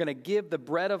Christ, if we're going to give the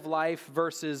bread of life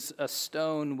versus a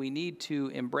stone, we need to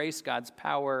embrace God's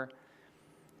power,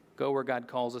 go where God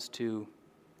calls us to,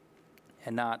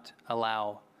 and not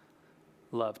allow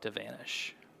love to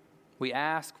vanish. We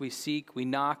ask, we seek, we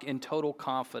knock in total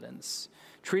confidence.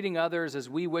 Treating others as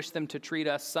we wish them to treat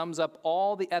us sums up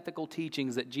all the ethical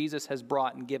teachings that Jesus has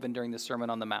brought and given during the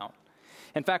Sermon on the Mount.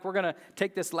 In fact, we're going to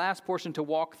take this last portion to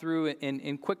walk through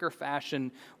in quicker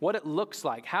fashion what it looks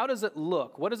like. How does it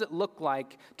look? What does it look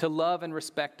like to love and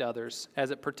respect others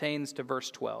as it pertains to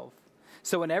verse 12?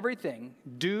 So in everything,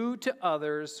 do to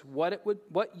others what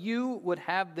you would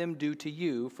have them do to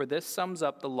you, for this sums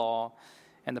up the law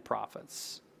and the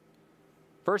prophets.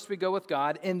 First we go with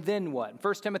God, and then what?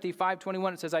 1 Timothy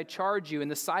 5:21, it says, I charge you in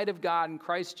the sight of God and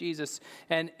Christ Jesus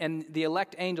and the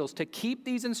elect angels to keep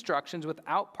these instructions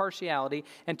without partiality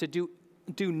and to do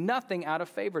nothing out of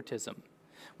favoritism.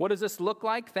 What does this look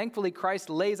like? Thankfully, Christ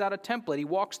lays out a template. He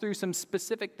walks through some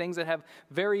specific things that have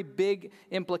very big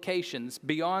implications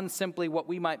beyond simply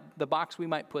the box we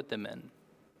might put them in.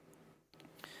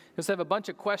 Just have a bunch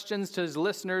of questions to his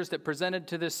listeners that presented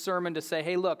to this sermon to say,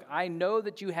 hey, look, I know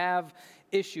that you have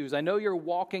issues. I know you're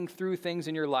walking through things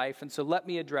in your life, and so let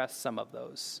me address some of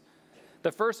those.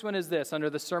 The first one is this, under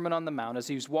the Sermon on the Mount, as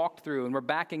he's walked through, and we're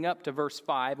backing up to verse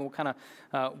 5, and we'll kind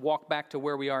of walk back to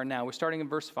where we are now. We're starting in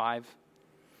verse 5.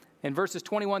 In verses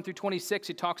 21 through 26,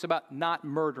 he talks about not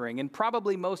murdering, and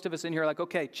probably most of us in here are like,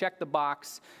 okay, check the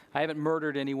box. I haven't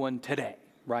murdered anyone today,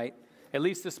 right? At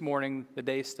least this morning, the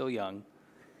day is still young.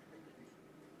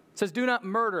 It says, do not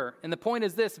murder. And the point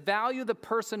is this, value the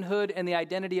personhood and the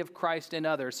identity of Christ in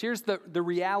others. Here's the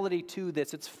reality to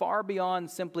this. It's far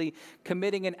beyond simply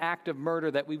committing an act of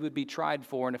murder that we would be tried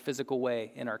for in a physical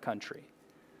way in our country.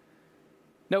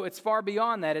 No, it's far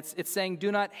beyond that. It's saying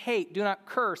do not hate, do not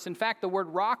curse. In fact, the word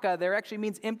raka there actually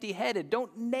means empty-headed.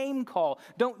 Don't name call.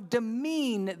 Don't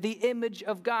demean the image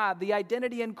of God, the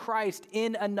identity in Christ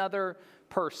in another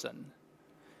person.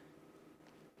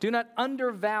 Do not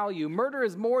undervalue. Murder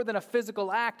is more than a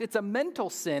physical act. It's a mental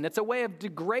sin. It's a way of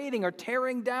degrading or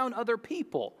tearing down other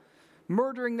people,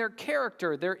 murdering their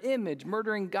character, their image,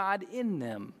 murdering God in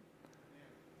them.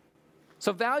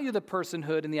 So value the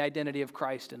personhood and the identity of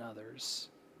Christ in others.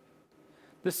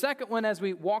 The second one, as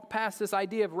we walk past this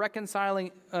idea of reconciling,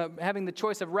 having the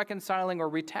choice of reconciling or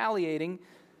retaliating,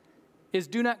 is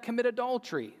do not commit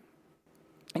adultery.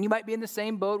 And you might be in the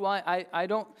same boat. Well,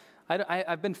 I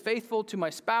I've been faithful to my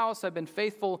spouse. I've been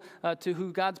faithful to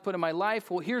who God's put in my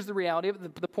life. Well, here's the reality of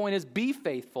it. The point is, be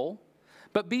faithful.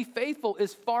 But be faithful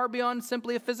is far beyond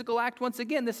simply a physical act once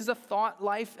again. This is a thought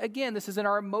life again. This is in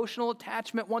our emotional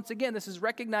attachment once again. This is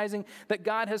recognizing that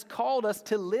God has called us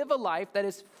to live a life that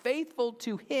is faithful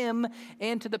to Him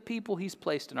and to the people He's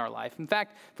placed in our life. In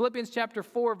fact, Philippians chapter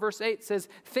 4, verse 8 says,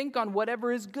 think on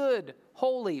whatever is good,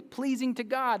 holy, pleasing to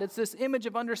God. It's this image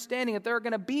of understanding that there are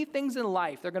going to be things in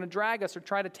life. They're going to drag us or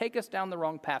try to take us down the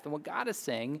wrong path. And what God is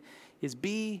saying is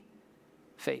be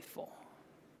faithful.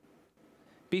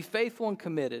 Be faithful and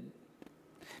committed.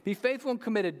 Be faithful and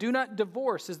committed. Do not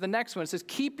divorce is the next one. It says,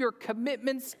 keep your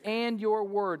commitments and your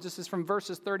words. This is from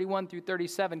verses 31 through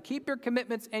 37. Keep your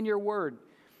commitments and your word.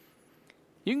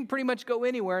 You can pretty much go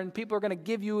anywhere and people are going to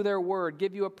give you their word,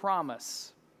 give you a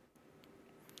promise.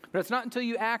 But it's not until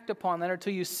you act upon that or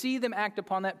until you see them act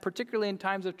upon that, particularly in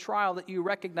times of trial, that you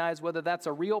recognize whether that's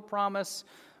a real promise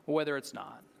or whether it's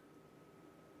not.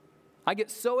 I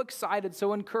get so excited,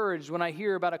 so encouraged when I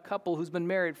hear about a couple who's been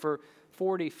married for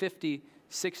 40, 50,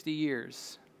 60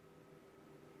 years.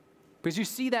 Because you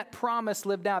see that promise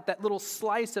lived out, that little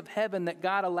slice of heaven that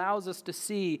God allows us to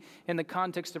see in the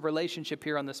context of relationship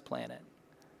here on this planet.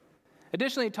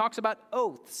 Additionally, he talks about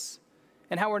oaths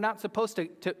and how we're not supposed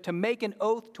to make an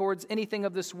oath towards anything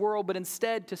of this world, but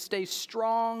instead to stay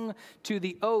strong to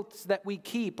the oaths that we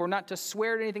keep, or not to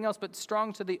swear to anything else, but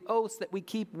strong to the oaths that we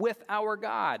keep with our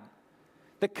God.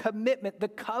 The commitment, the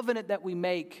covenant that we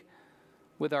make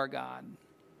with our God.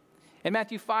 In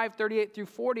Matthew 5, 38 through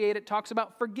 48, it talks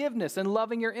about forgiveness and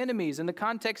loving your enemies. And the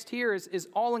context here is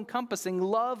all-encompassing.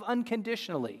 Love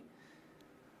unconditionally.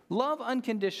 Love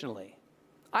unconditionally.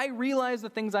 I realize the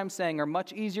things I'm saying are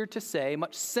much easier to say,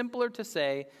 much simpler to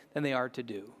say than they are to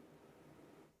do.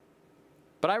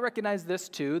 But I recognize this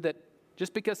too, that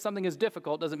just because something is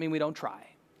difficult doesn't mean we don't try.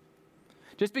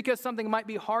 Just because something might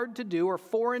be hard to do or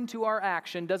foreign to our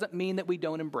action doesn't mean that we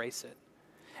don't embrace it.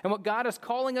 And what God is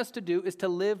calling us to do is to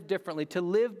live differently, to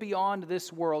live beyond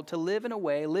this world, to live in a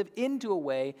way, live into a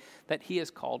way that He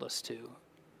has called us to.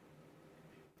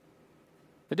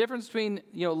 The difference between,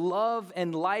 love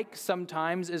and like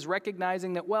sometimes is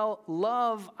recognizing that,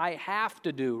 love I have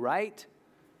to do, right?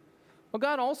 Well,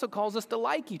 God also calls us to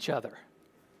like each other.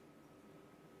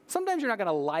 Sometimes you're not going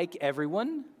to like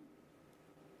everyone.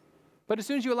 But as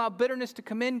soon as you allow bitterness to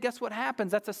come in, guess what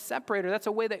happens? That's a separator. That's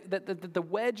a way that the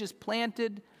wedge is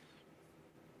planted.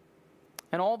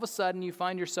 And all of a sudden, you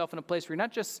find yourself in a place where you're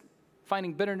not just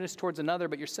finding bitterness towards another,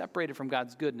 but you're separated from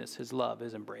God's goodness, His love,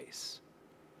 His embrace.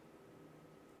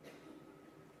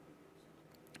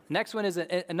 Next one is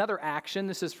another action.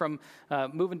 This is from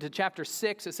moving to chapter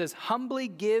 6. It says, humbly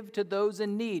give to those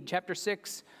in need. Chapter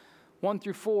 6, 1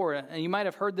 through 4. And you might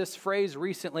have heard this phrase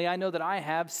recently. I know that I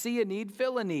have. See a need,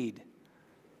 fill a need.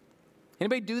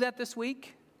 Anybody do that this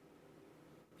week?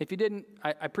 If you didn't,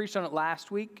 I preached on it last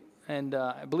week, and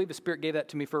I believe the Spirit gave that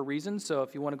to me for a reason. So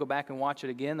if you want to go back and watch it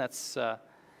again, that's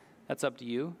up to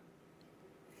you.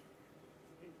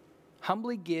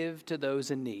 Humbly give to those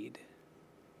in need.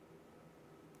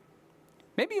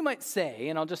 Maybe you might say,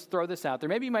 and I'll just throw this out there,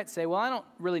 maybe you might say, well, I don't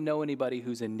really know anybody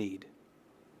who's in need.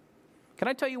 Can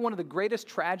I tell you one of the greatest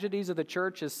tragedies of the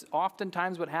church is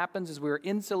oftentimes what happens is we're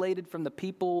insulated from the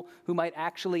people who might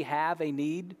actually have a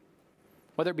need,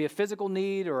 whether it be a physical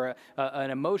need or an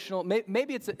emotional,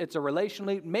 maybe it's a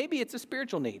relational need, maybe it's a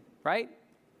spiritual need, right?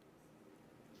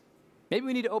 Maybe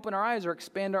we need to open our eyes or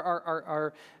expand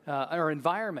our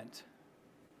environment,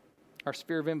 our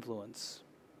sphere of influence.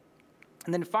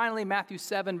 And then finally, Matthew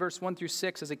 7, verse 1 through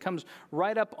 6, as it comes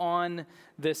right up on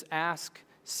this ask,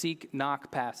 seek,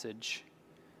 knock passage.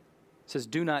 It says,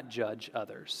 do not judge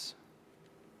others.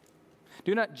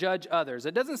 Do not judge others.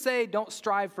 It doesn't say don't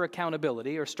strive for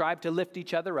accountability or strive to lift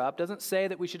each other up. It doesn't say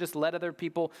that we should just let other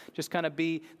people just kind of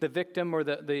be the victim or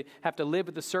the have to live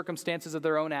with the circumstances of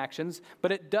their own actions.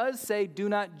 But it does say do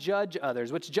not judge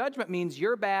others, which judgment means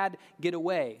you're bad, get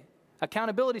away.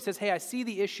 Accountability says, hey, I see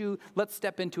the issue, let's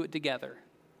step into it together.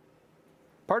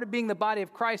 Part of being the body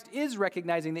of Christ is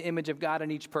recognizing the image of God in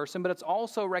each person, but it's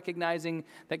also recognizing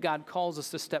that God calls us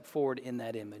to step forward in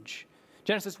that image.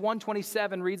 Genesis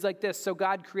 1:27 reads like this, so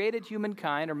God created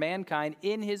humankind or mankind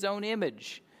in His own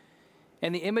image.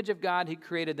 In the image of God, He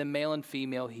created them, male and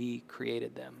female, He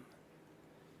created them.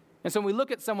 And so when we look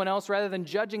at someone else, rather than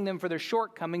judging them for their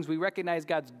shortcomings, we recognize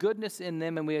God's goodness in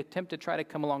them and we attempt to try to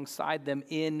come alongside them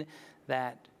in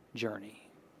that journey.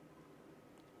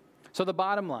 So the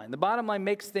bottom line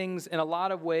makes things in a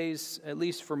lot of ways, at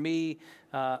least for me,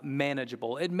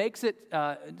 manageable. It makes it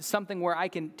something where I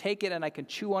can take it and I can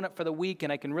chew on it for the week,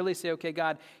 and I can really say, okay,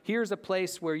 God, here's a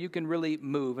place where you can really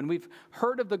move. And we've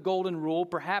heard of the golden rule,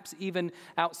 perhaps even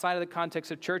outside of the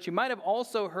context of church. You might have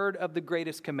also heard of the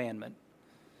greatest commandment.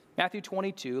 Matthew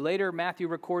 22. Later, Matthew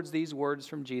records these words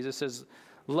from Jesus, says,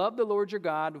 love the Lord your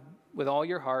God with all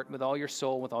your heart, with all your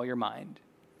soul, with all your mind.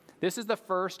 This is the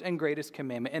first and greatest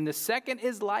commandment. And the second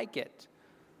is like it.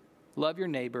 Love your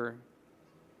neighbor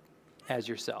as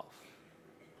yourself.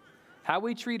 How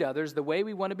we treat others, the way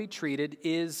we want to be treated,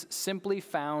 is simply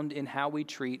found in how we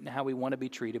treat and how we want to be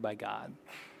treated by God.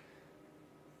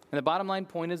 And the bottom line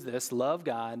point is this: love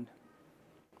God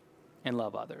and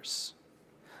love others.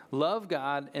 Love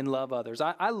God and love others.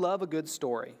 I love a good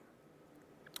story.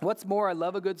 What's more, I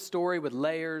love a good story with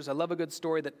layers. I love a good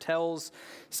story that tells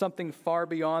something far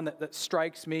beyond that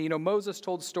strikes me. You know, Moses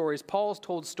told stories. Paul's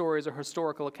told stories or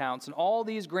historical accounts. And all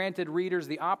these granted readers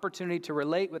the opportunity to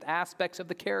relate with aspects of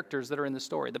the characters that are in the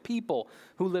story, the people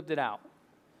who lived it out.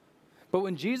 But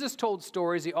when Jesus told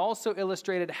stories, he also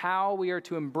illustrated how we are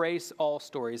to embrace all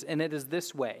stories. And it is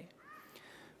this way: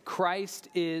 Christ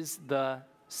is the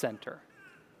center.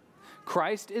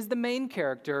 Christ is the main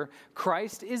character.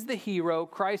 Christ is the hero.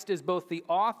 Christ is both the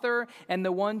author and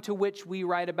the one to which we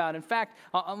write about. In fact,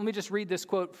 let me just read this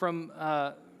quote from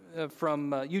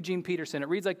Eugene Peterson. It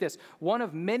reads like this: one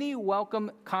of many welcome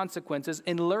consequences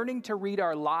in learning to read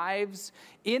our lives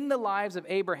in the lives of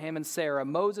Abraham and Sarah,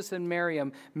 Moses and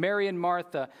Miriam, Mary and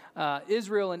Martha,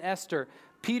 Israel and Esther,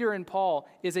 Peter and Paul,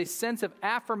 is a sense of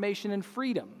affirmation and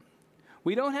freedom.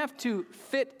 We don't have to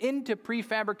fit into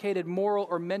prefabricated moral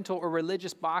or mental or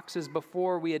religious boxes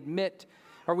before we are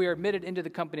admitted into the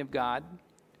company of God.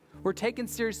 We're taken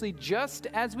seriously just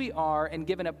as we are and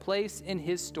given a place in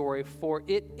his story, for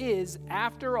it is,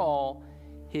 after all,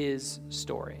 his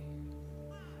story.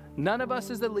 None of us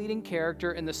is the leading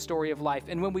character in the story of life.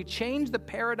 And when we change the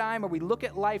paradigm or we look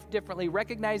at life differently,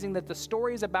 recognizing that the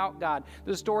story is about God,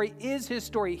 the story is his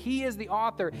story, he is the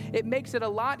author, it makes it a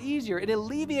lot easier. It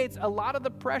alleviates a lot of the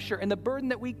pressure and the burden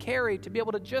that we carry to be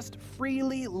able to just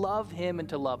freely love him and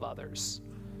to love others.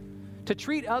 To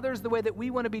treat others the way that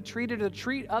we want to be treated, to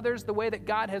treat others the way that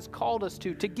God has called us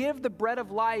to give the bread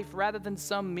of life rather than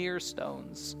some mere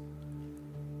stones.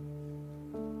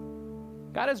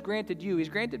 God has granted you, he's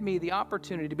granted me the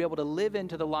opportunity to be able to live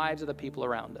into the lives of the people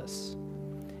around us.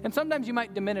 And sometimes you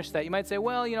might diminish that. You might say,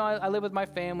 well, you know, I live with my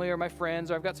family or my friends,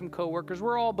 or I've got some coworkers.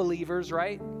 We're all believers,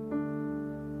 right?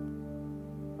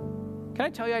 Can I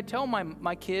tell you, I tell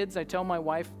my kids, I tell my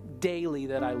wife daily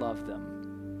that I love them.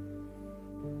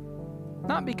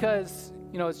 Not because,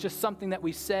 you know, it's just something that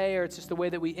we say or it's just the way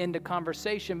that we end a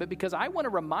conversation, but because I want to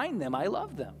remind them I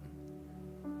love them.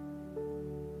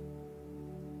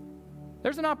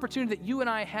 There's an opportunity that you and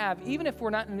I have, even if we're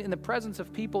not in the presence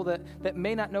of people that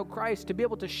may not know Christ, to be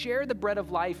able to share the bread of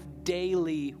life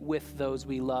daily with those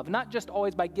we love. Not just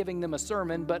always by giving them a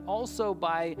sermon, but also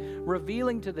by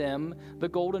revealing to them the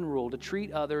golden rule, to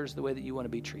treat others the way that you want to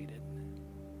be treated.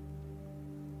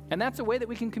 And that's a way that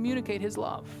we can communicate his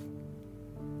love.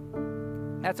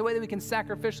 That's a way that we can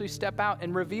sacrificially step out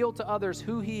and reveal to others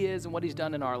who he is and what he's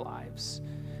done in our lives.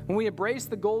 When we embrace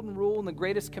the golden rule and the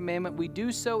greatest commandment, we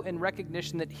do so in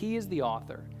recognition that he is the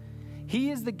author. He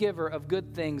is the giver of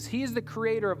good things. He is the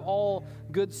creator of all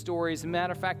good stories. As a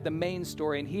matter of fact, the main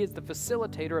story. And he is the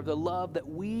facilitator of the love that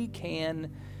we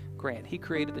can grant. He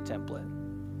created the template.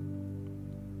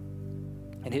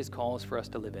 And his call is for us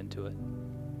to live into it.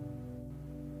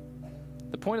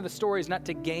 The point of the story is not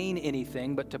to gain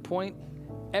anything, but to point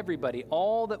everybody,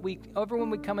 everyone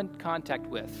we come in contact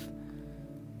with,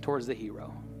 towards the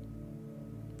hero,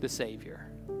 the Savior,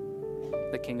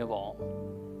 the King of all,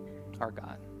 our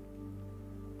God.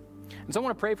 And so I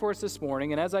want to pray for us this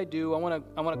morning, and as I do, I want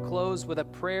to close with a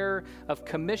prayer of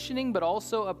commissioning, but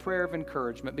also a prayer of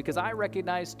encouragement, because I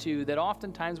recognize too that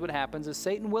oftentimes what happens is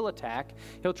Satan will attack.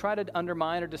 He'll try to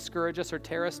undermine or discourage us or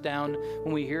tear us down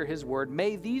when we hear his word.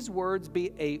 May these words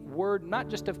be a word not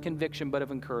just of conviction, but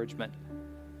of encouragement,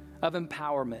 of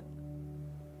empowerment,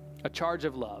 a charge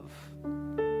of love.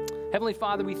 Heavenly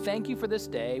Father, we thank you for this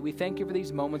day. We thank you for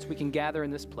these moments we can gather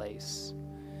in this place.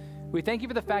 We thank you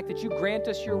for the fact that you grant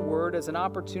us your word as an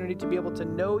opportunity to be able to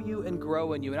know you and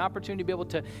grow in you, an opportunity to be able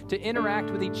to interact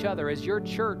with each other as your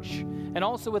church and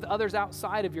also with others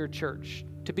outside of your church,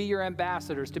 to be your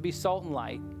ambassadors, to be salt and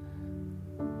light.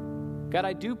 God,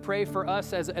 I do pray for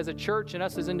us as a church and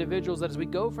us as individuals that as we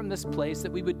go from this place,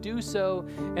 that we would do so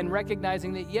and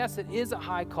recognizing that, yes, it is a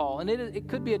high call and it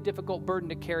could be a difficult burden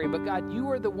to carry, but God, you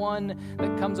are the one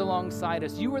that comes alongside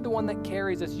us. You are the one that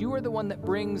carries us. You are the one that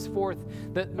brings forth,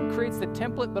 that creates the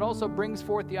template, but also brings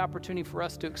forth the opportunity for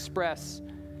us to express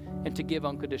and to give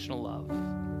unconditional love.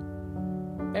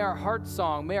 May our heart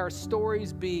song, may our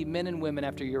stories be men and women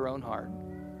after your own heart.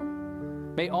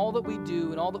 May all that we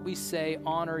do and all that we say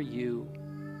honor you.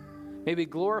 May we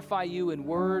glorify you in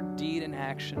word, deed, and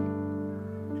action.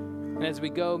 And as we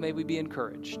go, may we be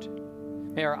encouraged.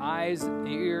 May our eyes,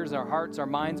 ears, our hearts, our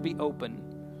minds be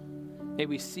open. May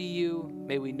we see you.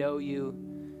 May we know you.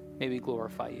 May we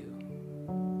glorify you.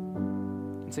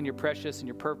 It's in your precious and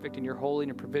your perfect and your holy and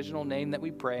your provisional name that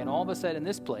we pray. And all of us said in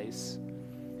this place,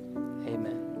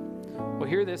 amen. Well,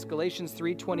 hear this, Galatians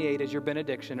 3:28 is your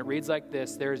benediction. It reads like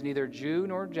this: there is neither Jew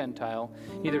nor Gentile,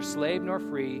 neither slave nor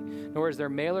free, nor is there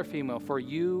male or female, for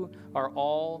you are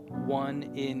all one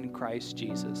in Christ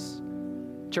Jesus.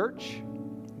 Church,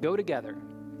 go together.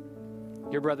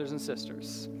 You're brothers and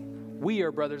sisters. We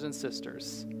are brothers and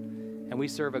sisters, and we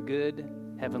serve a good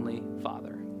Heavenly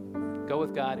Father. Go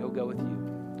with God, He'll go with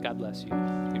you. God bless you.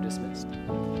 You're dismissed.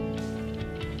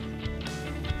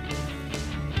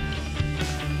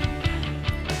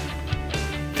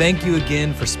 Thank you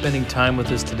again for spending time with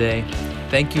us today.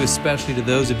 Thank you especially to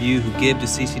those of you who give to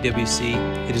CCWC.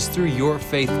 It is through your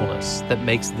faithfulness that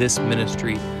makes this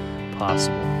ministry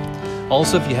possible.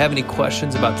 Also, if you have any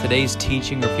questions about today's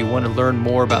teaching or if you want to learn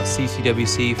more about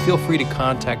CCWC, feel free to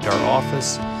contact our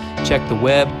office, check the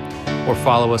web, or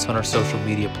follow us on our social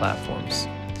media platforms.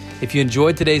 If you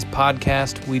enjoyed today's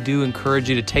podcast, we do encourage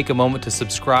you to take a moment to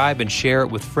subscribe and share it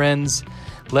with friends.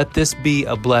 Let this be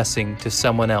a blessing to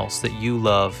someone else that you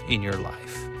love in your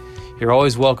life. You're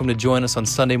always welcome to join us on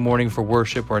Sunday morning for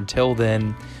worship, or until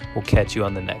then, we'll catch you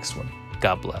on the next one.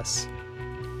 God bless.